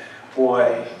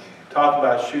 Boy, talk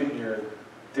about shooting your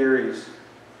theories.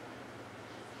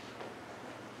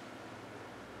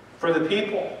 For the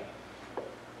people,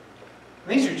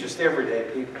 these are just everyday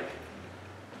people.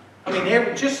 I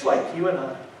mean, just like you and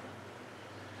I.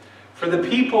 For the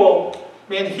people,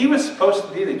 man, he was supposed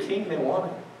to be the king they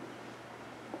wanted.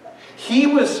 He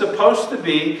was supposed to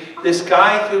be this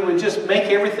guy who would just make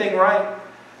everything right.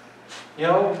 You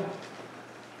know,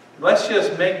 let's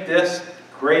just make this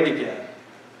great again.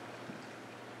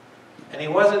 And he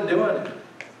wasn't doing it.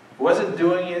 He wasn't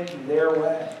doing it their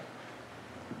way.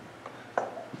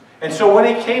 And so when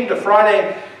he came to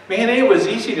Friday, man, it was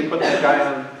easy to put that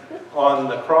guy on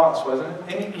the cross, wasn't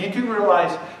it? And you do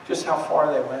realize just how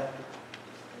far they went.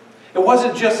 It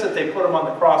wasn't just that they put him on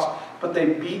the cross, but they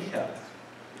beat him.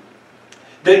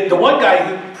 The one guy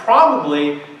who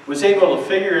probably was able to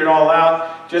figure it all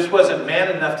out just wasn't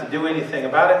man enough to do anything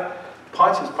about it.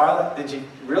 Pontius Pilate, did you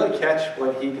really catch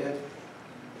what he did?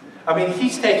 I mean,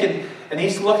 he's taken, and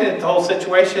he's looking at the whole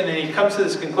situation, and he comes to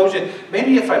this conclusion,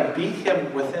 maybe if I beat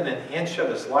him within an inch of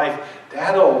his life,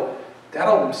 that'll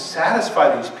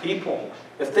satisfy these people.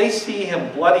 If they see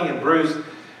him bloody and bruised,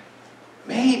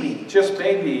 maybe, just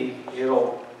maybe,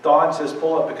 it'll dodge this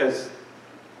bullet, because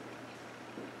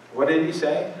What did he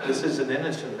say? This is an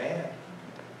innocent man.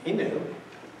 He knew.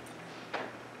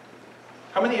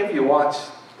 How many of you watched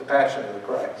The Passion of the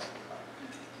Christ?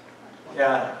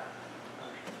 Yeah.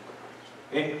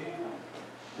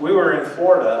 We were in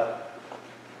Florida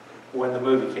when the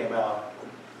movie came out.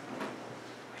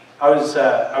 I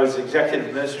was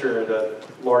executive minister at a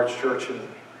large church in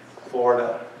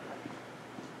Florida.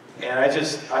 And I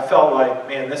felt like,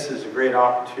 man, this is a great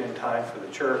opportune time for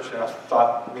the church. And I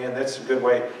thought, man, that's a good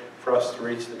way for us to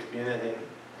reach the community.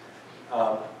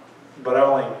 But I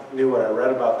only knew what I read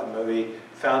about the movie,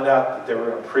 found out that they were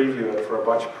going to preview it for a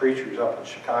bunch of preachers up in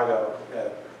Chicago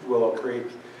at Willow Creek.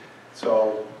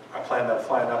 So I planned on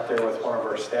flying up there with one of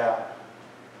our staff.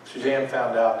 Suzanne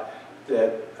found out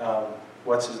that,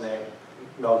 what's his name?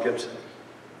 Mel Gibson.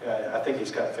 I think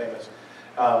he's kind of famous.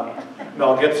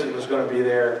 Mel Gibson was going to be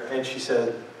there, and she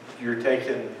said, "You're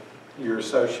taking your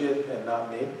associate and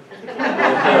not me."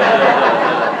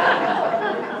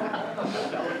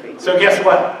 So guess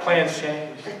what? Plans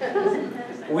changed.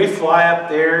 We fly up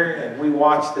there and we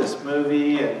watch this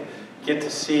movie and get to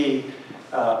see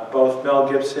both Mel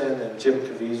Gibson and Jim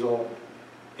Caviezel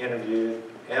interviewed.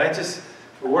 And the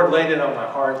Lord laid it on my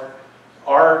heart.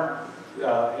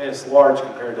 And it's large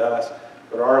compared to us,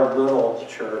 but our little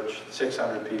church,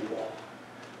 600 people,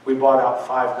 we bought out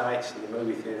 5 nights in the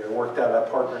movie theater, worked out a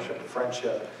partnership, a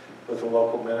friendship with the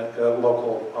local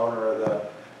owner of the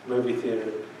movie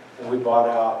theater, and we bought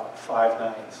out 5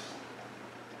 nights.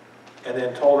 And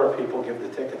then told our people, give the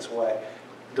tickets away.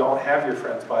 Don't have your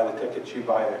friends buy the tickets, you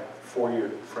buy it for your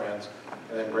friends,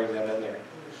 and then bring them in there.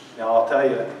 Now I'll tell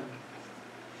you,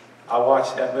 I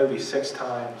watched that movie 6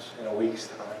 times in a week's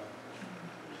time.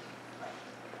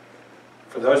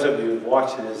 For those of you who've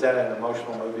watched it, is that an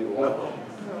emotional movie to watch?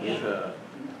 Yeah.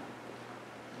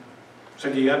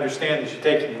 So do you understand as you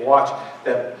take and you watch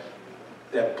that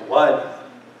blood,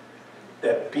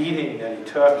 that beating that he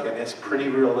took, and it's pretty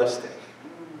realistic.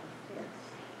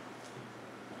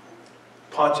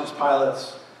 Pontius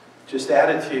Pilate's just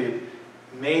attitude,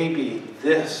 maybe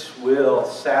this will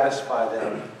satisfy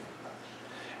them.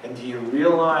 And do you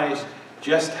realize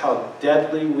just how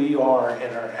deadly we are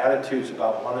in our attitudes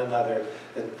about one another,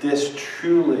 that this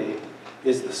truly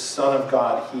is the Son of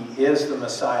God. He is the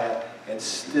Messiah, and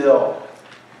still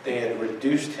they had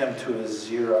reduced him to a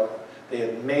zero. They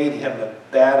had made him the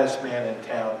baddest man in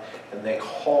town, and they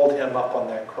hauled him up on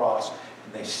that cross,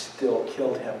 and they still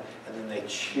killed him, and then they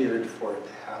cheered for it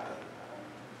to happen.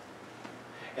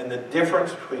 And the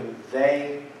difference between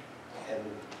they and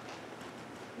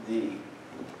thee,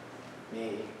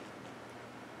 me,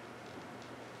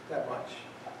 that much.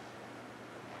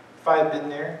 If I had been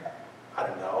there, I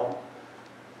don't know.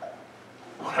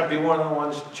 Would I be one of the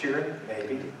ones cheering?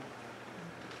 Maybe.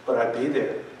 But I'd be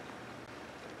there.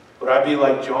 Would I be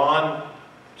like John,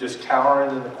 just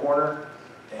cowering in the corner?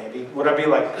 Maybe. Would I be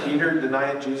like Peter,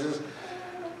 denying Jesus?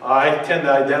 I tend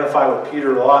to identify with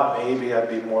Peter a lot. Maybe I'd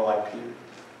be more like Peter.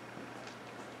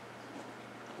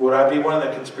 Would I be one of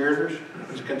the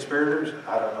conspirators?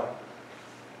 I don't know.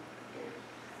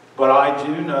 But I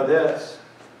do know this.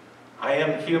 I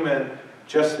am human,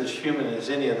 just as human as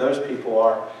any of those people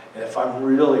are. And if I'm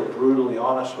really brutally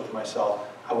honest with myself,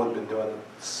 I would have been doing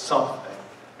something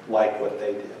like what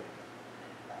they did.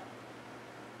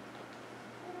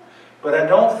 But I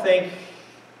don't think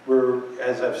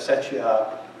as I've set you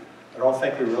up, I don't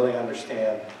think we really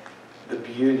understand the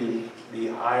beauty, the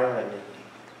irony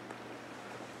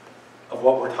of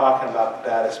what we're talking about, the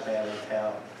baddest man in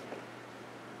town.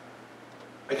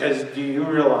 Because do you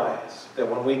realize that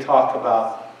when we talk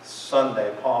about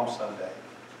Sunday, Palm Sunday,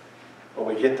 when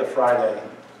we get to Friday,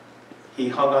 he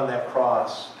hung on that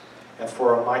cross, and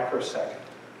for a microsecond,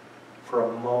 for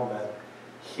a moment,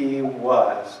 he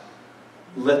was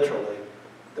literally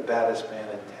the baddest man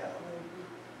in town.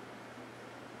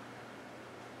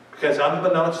 Because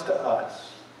unbeknownst to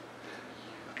us,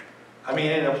 I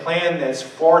mean, in a plan that's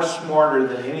far smarter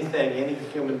than anything any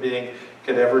human being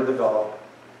could ever develop,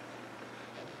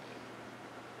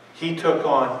 he took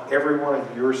on every one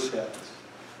of your sins,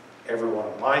 every one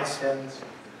of my sins,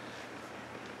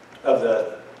 of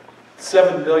the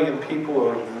 7 billion people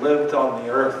who have lived on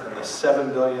the earth and the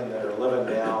 7 billion that are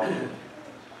living now,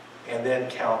 and then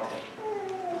counting.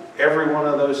 Every one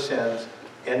of those sins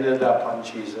ended up on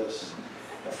Jesus.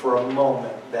 And for a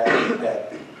moment,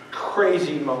 that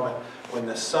crazy moment when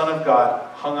the Son of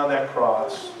God hung on that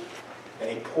cross and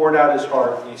he poured out his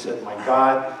heart and he said, my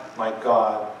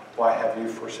God, why have you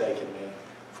forsaken me?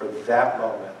 For that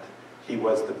moment, he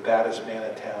was the baddest man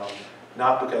in town,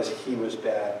 not because he was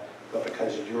bad, but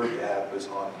because your bad was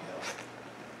on him.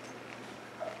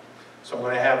 So I'm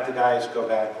going to have the guys go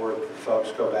back, or the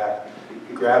folks go back,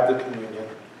 grab the communion.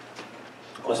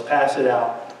 Let's pass it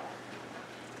out.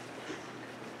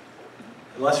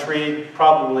 And let's read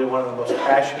probably one of the most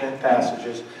passionate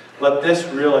passages. Let this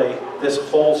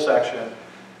whole section,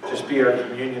 just be our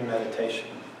communion meditation.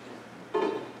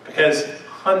 Because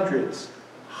hundreds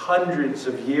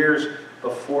of years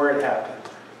before it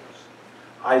happened,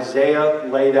 Isaiah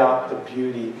laid out the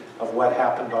beauty of what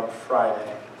happened on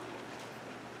Friday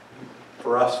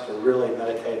for us to really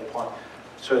meditate upon.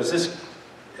 So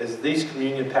as these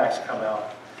communion packs come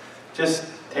out, just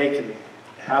take and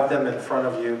have them in front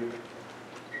of you,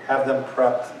 have them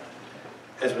prepped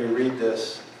as we read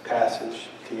this passage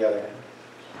together.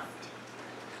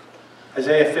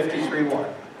 Isaiah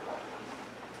 53:1.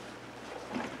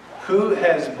 Who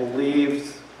has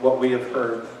believed what we have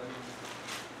heard?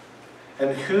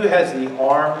 And who has the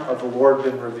arm of the Lord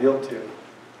been revealed to?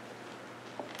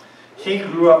 He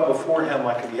grew up before him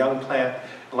like a young plant,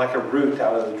 and like a root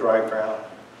out of the dry ground.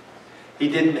 He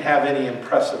didn't have any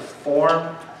impressive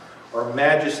form or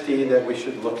majesty that we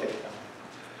should look at him.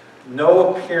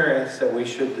 No appearance that we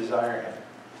should desire him.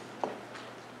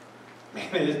 I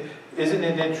mean, isn't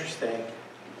it interesting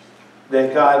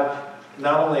that God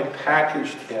not only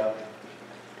packaged him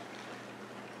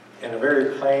in a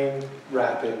very plain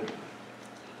wrapping,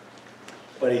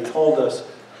 but he told us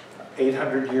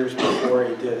 800 years before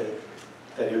he did it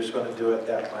that he was going to do it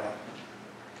that way.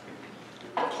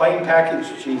 Plain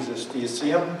package Jesus. Do you see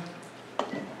him?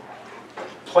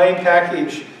 Plain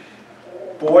package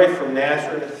boy from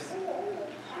Nazareth.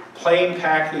 Plain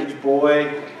package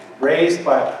boy raised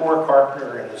by a poor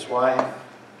carpenter and his wife.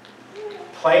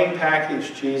 Plain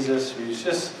package Jesus, who's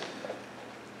just,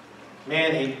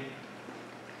 man,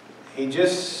 he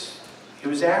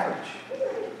was average.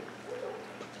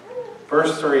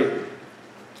 Verse 3,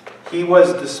 he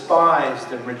was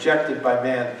despised and rejected by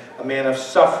man, a man of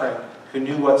suffering who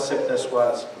knew what sickness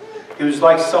was. He was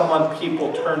like someone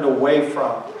people turned away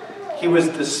from. He was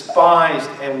despised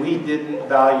and we didn't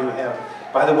value him.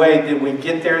 By the way, did we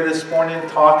get there this morning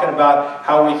talking about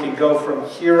how we could go from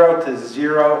hero to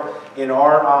zero in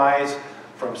our eyes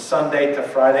from Sunday to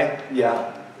Friday?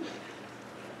 Yeah.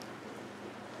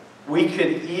 We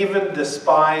could even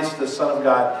despise the Son of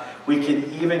God. We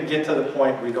could even get to the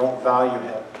point we don't value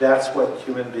him. That's what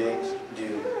human beings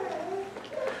do.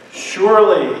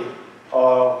 Surely,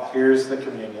 here's the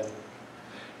communion.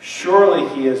 Surely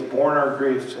he has borne our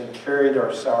griefs and carried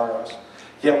our sorrows.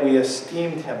 Yet we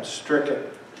esteemed him stricken,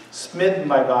 smitten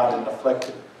by God and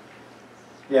afflicted.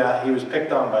 Yeah, he was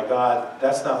picked on by God.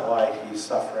 That's not why he's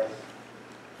suffering.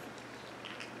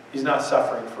 He's not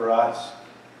suffering for us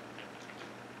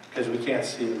because we can't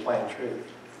see the plain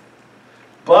truth.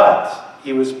 But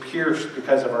he was pierced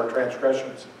because of our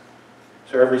transgressions.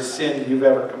 So every sin you've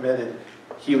ever committed,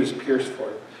 he was pierced for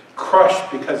it.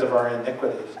 Crushed because of our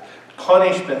iniquities.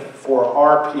 Punishment for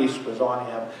our peace was on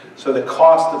him. So the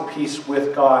cost of peace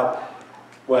with God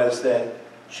was that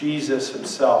Jesus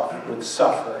himself would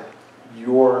suffer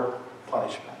your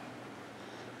punishment.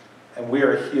 And we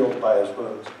are healed by his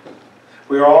wounds.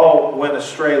 We all went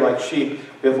astray like sheep.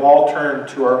 We have all turned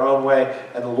to our own way,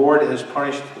 and the Lord has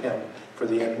punished him for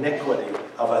the iniquity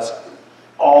of us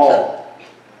all.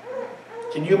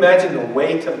 Can you imagine the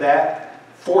weight of that?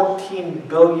 14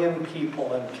 billion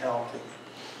people and counting.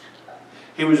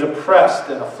 He was oppressed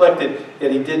and afflicted,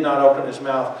 yet he did not open his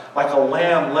mouth. Like a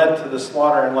lamb led to the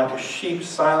slaughter, and like a sheep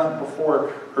silent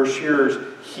before her shearers,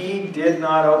 he did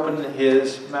not open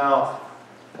his mouth.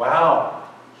 Wow.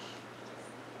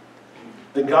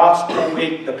 The Gospel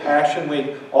Week, the Passion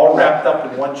Week, all wrapped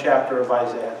up in one chapter of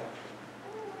Isaiah.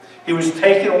 He was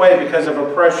taken away because of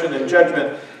oppression and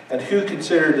judgment, and who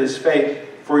considered his fate?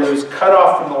 For he was cut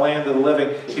off from the land of the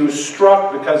living. He was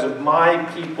struck because of my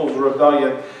people's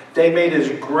rebellion. They made his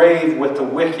grave with the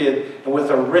wicked and with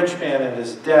a rich man in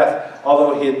his death,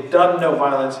 although he had done no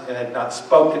violence and had not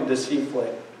spoken deceitfully.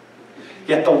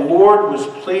 Yet the Lord was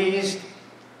pleased,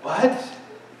 what?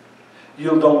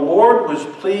 The Lord was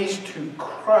pleased to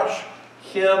crush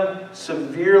him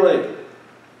severely.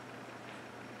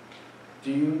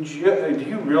 Do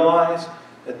you realize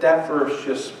that that verse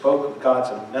just spoke of God's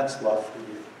immense love for you?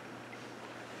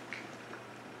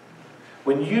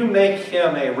 When you make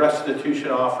him a restitution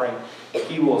offering,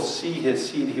 he will see his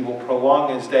seed, he will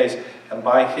prolong his days, and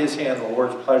by his hand the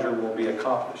Lord's pleasure will be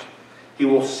accomplished. He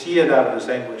will see it out of his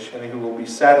anguish, and he will be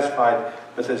satisfied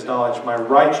with his knowledge. My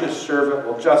righteous servant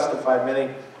will justify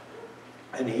many,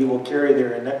 and he will carry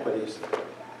their iniquities.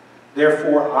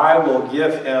 Therefore I will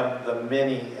give him the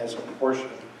many as a portion,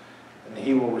 and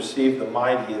he will receive the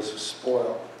mighty as a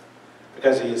spoil,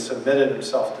 because he has submitted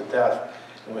himself to death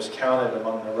and was counted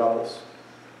among the rebels.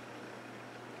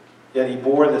 Yet he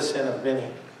bore the sin of many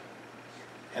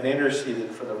and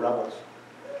interceded for the rebels.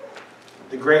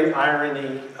 The great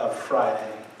irony of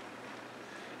Friday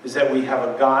is that we have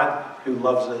a God who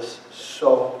loves us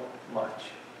so much.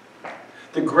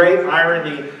 The great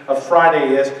irony of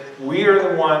Friday is we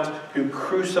are the ones who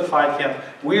crucified him.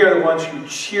 We are the ones who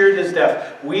cheered his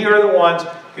death. We are the ones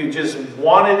who just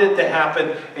wanted it to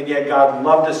happen, and yet God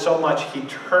loved us so much, he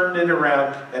turned it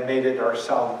around and made it our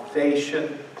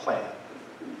salvation plan.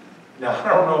 Now, I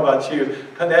don't know about you,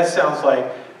 but that sounds like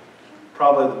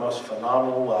probably the most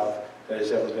phenomenal love that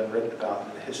has ever been written about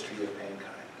in the history of mankind.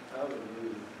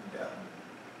 Yeah.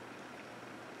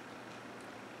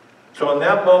 So in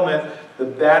that moment, the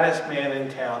baddest man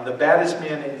in town, the baddest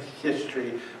man in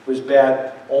history, was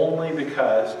bad only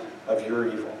because of your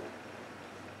evil.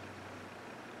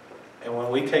 And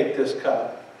when we take this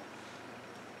cup,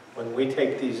 when we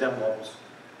take these emblems,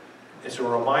 it's a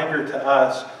reminder to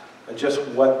us of just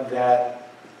what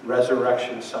that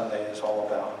Resurrection Sunday is all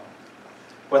about.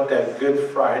 What that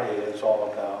Good Friday is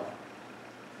all about.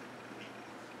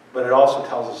 But it also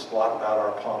tells us a lot about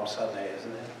our Palm Sunday,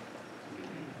 isn't it?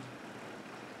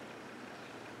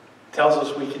 It tells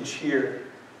us we can cheer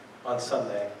on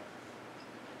Sunday,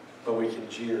 but we can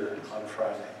jeer on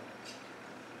Friday.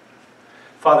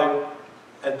 Father,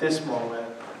 at this moment,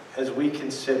 as we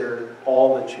consider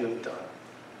all that you have done,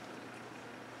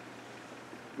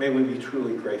 may we be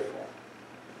truly grateful.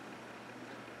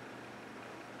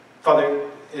 Father,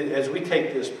 as we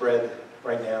take this bread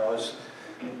right now, as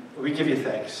we give you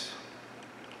thanks.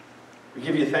 We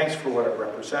give you thanks for what it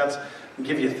represents. We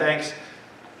give you thanks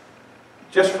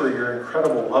just for your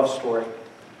incredible love story.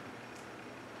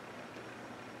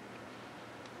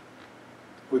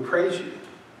 We praise you.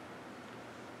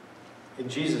 In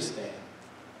Jesus' name.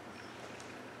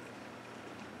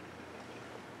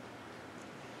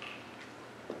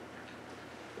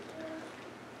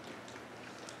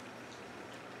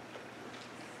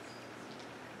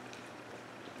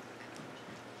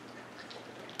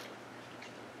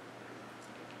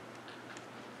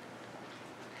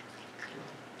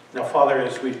 Now, Father,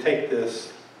 as we take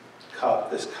this cup,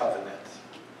 this covenant,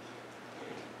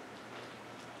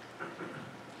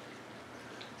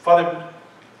 Father,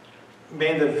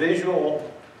 may the visual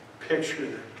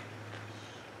picture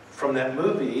from that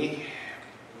movie,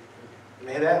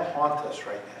 may that haunt us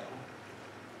right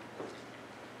now.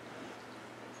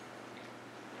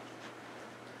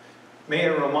 May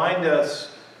it remind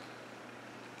us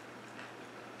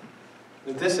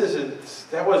that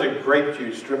that wasn't grape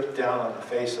juice dripped down on the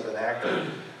face of an actor.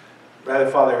 Rather,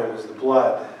 Father, it was the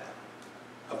blood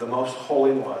of the most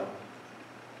holy one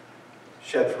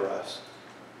shed for us.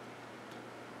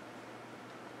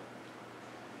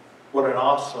 What an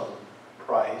awesome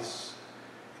price.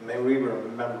 And may we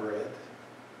remember it.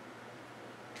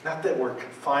 Not that we're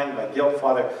confined by guilt,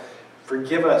 Father.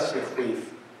 Forgive us if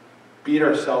we've beat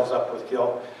ourselves up with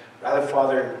guilt. Rather,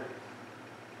 Father,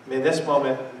 may this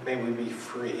moment, may we be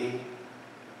free.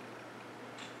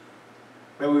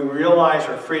 May we realize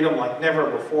our freedom like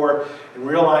never before and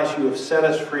realize you have set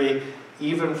us free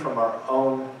even from our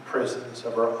own prisons,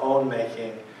 of our own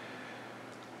making,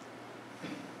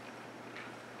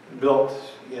 built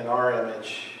in our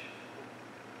image.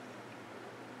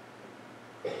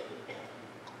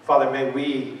 Father, may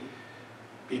we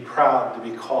be proud to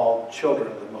be called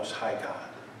children of the Most High God.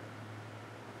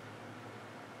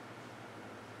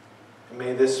 And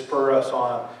may this spur us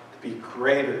on to be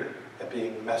greater at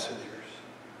being messengers.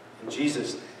 In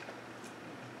Jesus'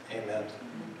 name, amen.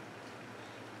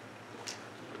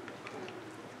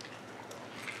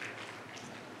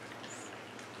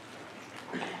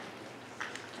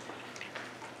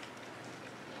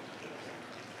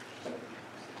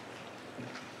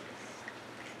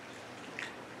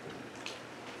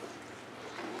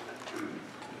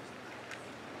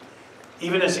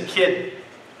 Even as a kid,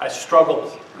 I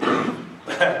struggled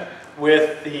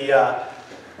with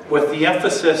the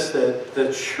emphasis that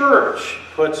the church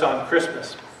puts on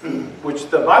Christmas, which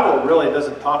the Bible really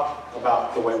doesn't talk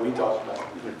about the way we talk about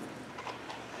it.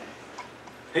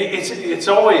 It's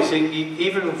always,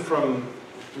 even from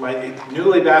my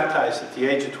newly baptized at the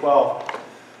age of 12,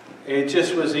 it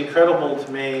just was incredible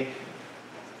to me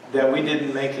that we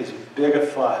didn't make as big a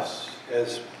fuss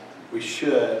as we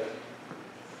should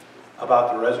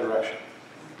about the resurrection.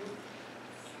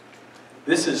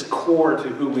 This is core to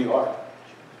who we are.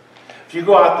 If you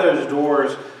go out those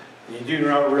doors and you do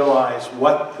not realize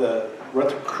what the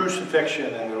crucifixion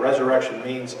and the resurrection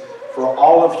means for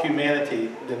all of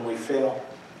humanity, then we fail.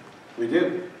 We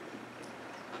do.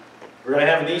 We're going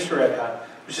to have an Easter egg hunt,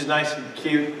 which is nice and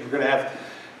cute. We're going to have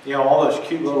you know, all those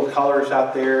cute little colors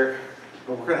out there,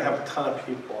 but we're going to have a ton of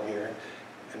people here,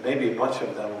 and maybe a bunch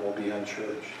of them will be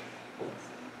unchurched.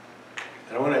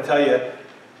 And I want to tell you,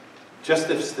 just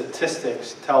if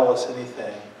statistics tell us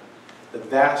anything, the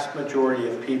vast majority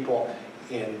of people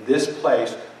in this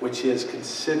place, which is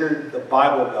considered the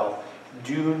Bible Belt,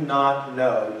 do not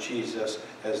know Jesus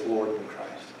as Lord and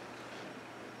Christ.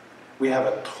 We have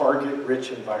a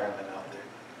target-rich environment out there.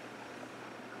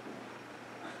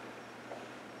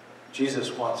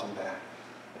 Jesus wants them back.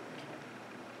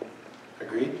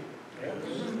 Agreed? Yes.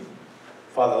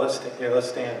 Father, let's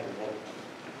stand. And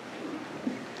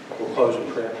we'll close in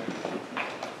prayer.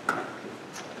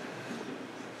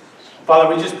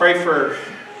 Father, we just pray for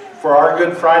our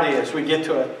Good Friday as we get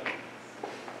to it.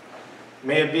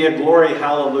 May it be a glory,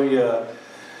 hallelujah,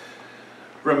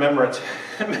 remembrance.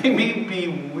 It may be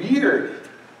weird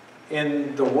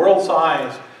in the world's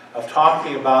eyes of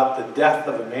talking about the death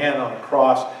of a man on a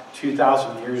cross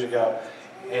 2,000 years ago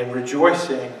and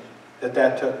rejoicing that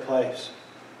that took place.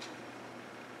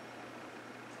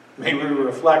 May we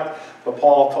reflect what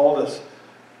Paul told us,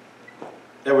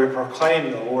 that we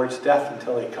proclaim the Lord's death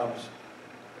until he comes.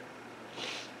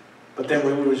 But then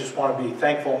we would just want to be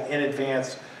thankful in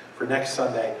advance for next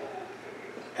Sunday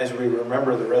as we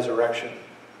remember the resurrection.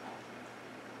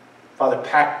 Father,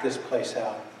 pack this place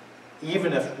out.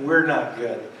 Even if we're not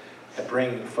good at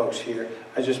bringing folks here,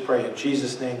 I just pray in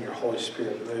Jesus' name your Holy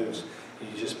Spirit moves and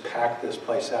you just pack this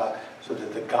place out so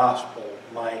that the gospel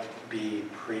might be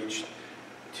preached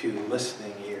to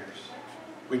listening ears.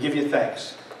 We give you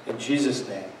thanks. In Jesus'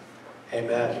 name,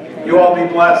 amen. You all be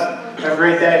blessed. Have a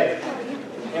great day.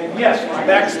 And yes, my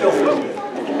back's still filled. If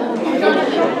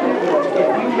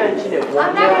you mention it one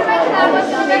I'm not going to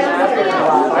mention that much.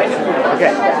 I'll mention something else.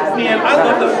 Okay. Man, I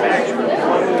love those bags.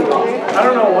 I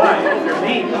don't know why. They're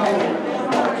neat.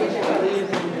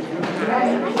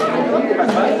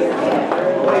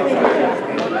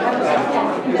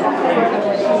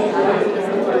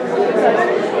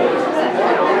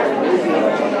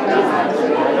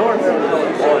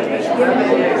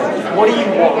 What do you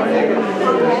want?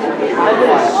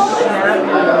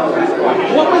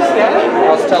 What was that? I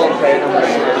was telling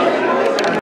Peyton.